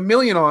not make $1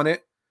 million on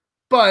it,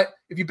 but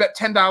if you bet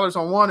 $10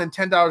 on one and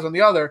 $10 on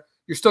the other,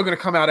 you're still going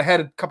to come out ahead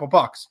a couple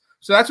bucks.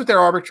 So that's what their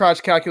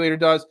arbitrage calculator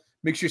does.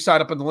 Make sure you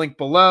sign up on the link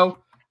below.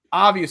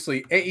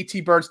 Obviously,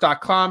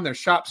 aatbirds.com, their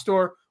shop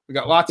store. We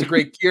got lots of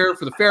great gear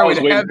for the fairway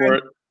to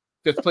heaven,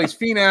 5th place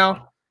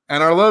Finau,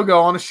 and our logo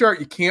on a shirt.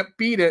 You can't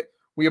beat it.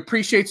 We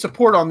appreciate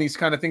support on these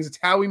kind of things. It's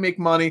how we make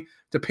money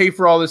to pay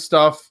for all this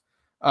stuff.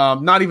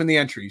 Not even the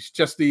entries,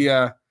 just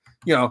the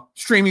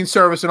streaming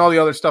service and all the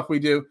other stuff we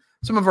do.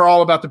 Some of our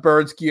All About the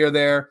Birds gear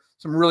there.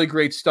 Some really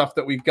great stuff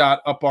that we've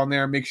got up on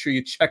there. Make sure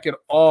you check it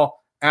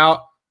all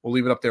out. We'll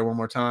leave it up there one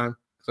more time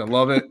because I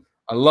love it.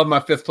 I love my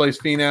 5th place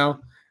Finau.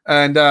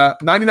 And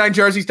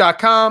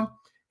 99jerseys.com.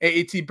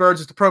 AAT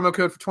Birds is the promo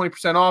code for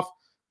 20% off.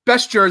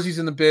 Best jerseys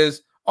in the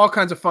biz. All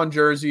kinds of fun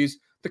jerseys.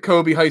 The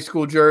Kobe High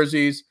School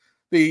jerseys.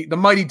 The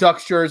Mighty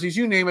Ducks jerseys.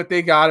 You name it,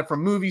 they got it.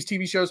 From movies,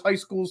 TV shows, high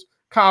schools,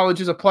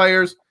 colleges of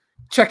players.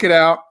 Check it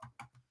out.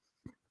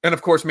 And,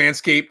 of course,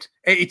 Manscaped.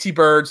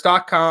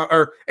 AATBirds.com.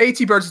 Or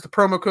AAT Birds is the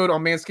promo code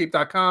on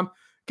Manscaped.com.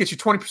 Gets you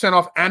 20%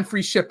 off and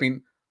free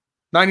shipping.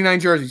 99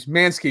 jerseys.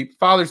 Manscaped.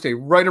 Father's Day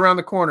right around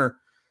the corner.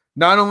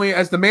 Not only,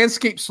 as the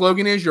Manscaped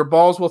slogan is, your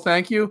balls will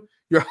thank you,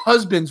 your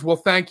husbands will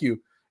thank you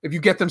if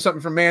you get them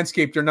something from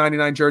Manscaped or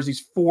 99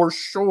 jerseys for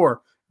sure.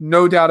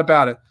 No doubt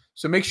about it.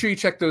 So make sure you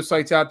check those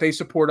sites out. They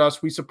support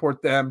us. We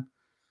support them.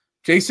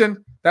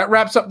 Jason, that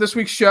wraps up this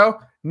week's show.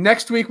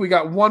 Next week, we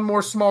got one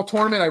more small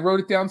tournament. I wrote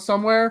it down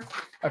somewhere.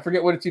 I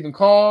forget what it's even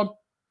called.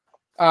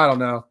 I don't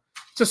know.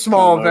 It's a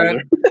small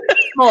event.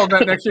 Small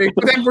event next week.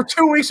 But then we're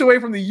 2 weeks away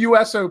from the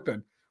U.S.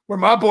 Open, where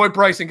my boy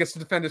Bryson gets to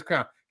defend his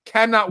crown.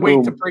 Cannot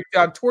wait to break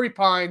down Torrey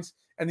Pines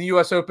and the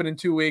U.S. Open in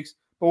 2 weeks.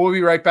 But we'll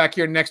be right back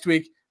here next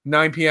week,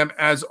 9 p.m.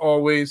 as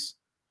always.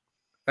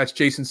 That's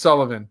Jason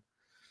Sullivan.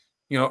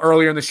 You know,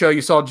 earlier in the show,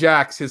 you saw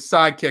Jax, his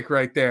sidekick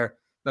right there.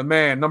 The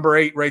man, number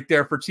 8 right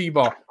there for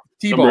T-ball.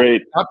 T-ball,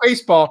 not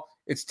baseball.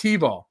 It's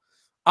T-ball.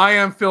 I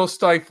am Phil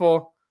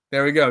Stifle.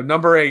 There we go.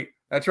 Number 8.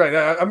 That's right.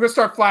 I'm going to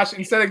start flashing.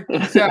 Instead of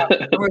peace out,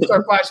 I'm going to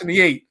start flashing the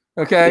 8.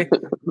 Okay?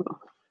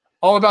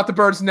 All About the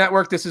Birds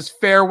Network. This is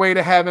Fairway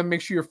to Heaven.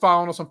 Make sure you're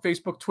following us on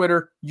Facebook,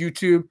 Twitter,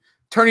 YouTube.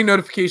 Turning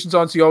notifications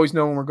on so you always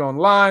know when we're going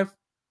live.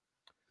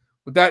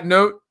 With that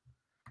note,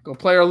 go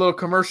play our little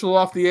commercial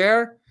off the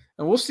air,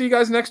 and we'll see you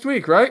guys next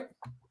week, right?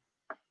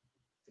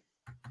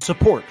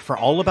 Support for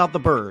All About the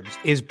Birds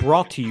is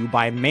brought to you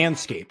by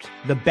Manscaped,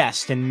 the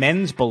best in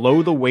men's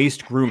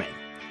below-the-waist grooming.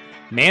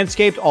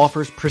 Manscaped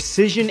offers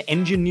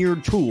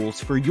precision-engineered tools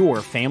for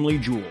your family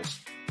jewels.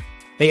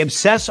 They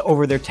obsess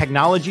over their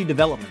technology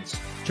developments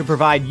to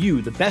provide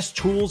you the best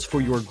tools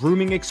for your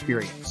grooming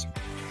experience.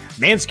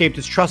 Manscaped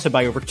is trusted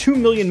by over 2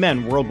 million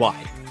men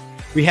worldwide.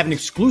 We have an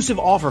exclusive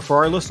offer for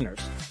our listeners.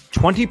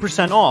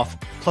 20% off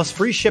plus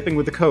free shipping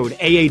with the code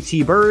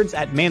AATBirds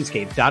at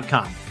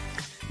manscaped.com.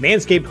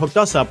 Manscaped hooked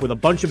us up with a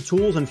bunch of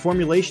tools and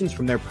formulations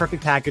from their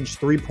Perfect Package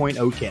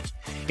 3.0 kit,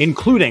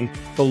 including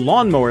the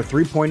Lawnmower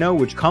 3.0,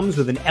 which comes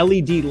with an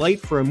LED light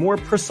for a more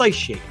precise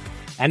shave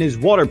and is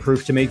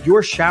waterproof to make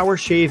your shower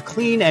shave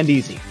clean and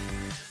easy.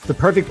 The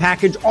Perfect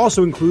Package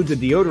also includes a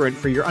deodorant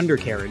for your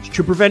undercarriage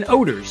to prevent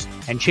odors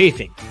and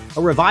chafing,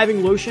 a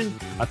reviving lotion,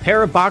 a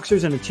pair of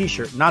boxers and a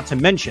t-shirt, not to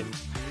mention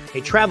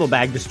a travel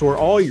bag to store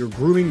all your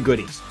grooming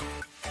goodies.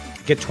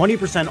 Get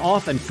 20%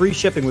 off and free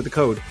shipping with the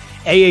code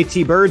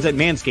AATBirds at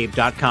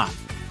manscaped.com.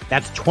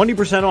 That's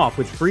 20% off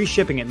with free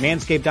shipping at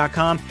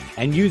manscaped.com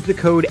and use the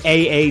code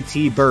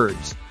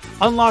AATBirds.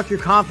 Unlock your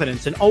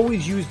confidence and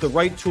always use the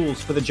right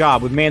tools for the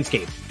job with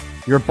Manscaped.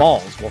 Your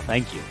balls will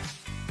thank you.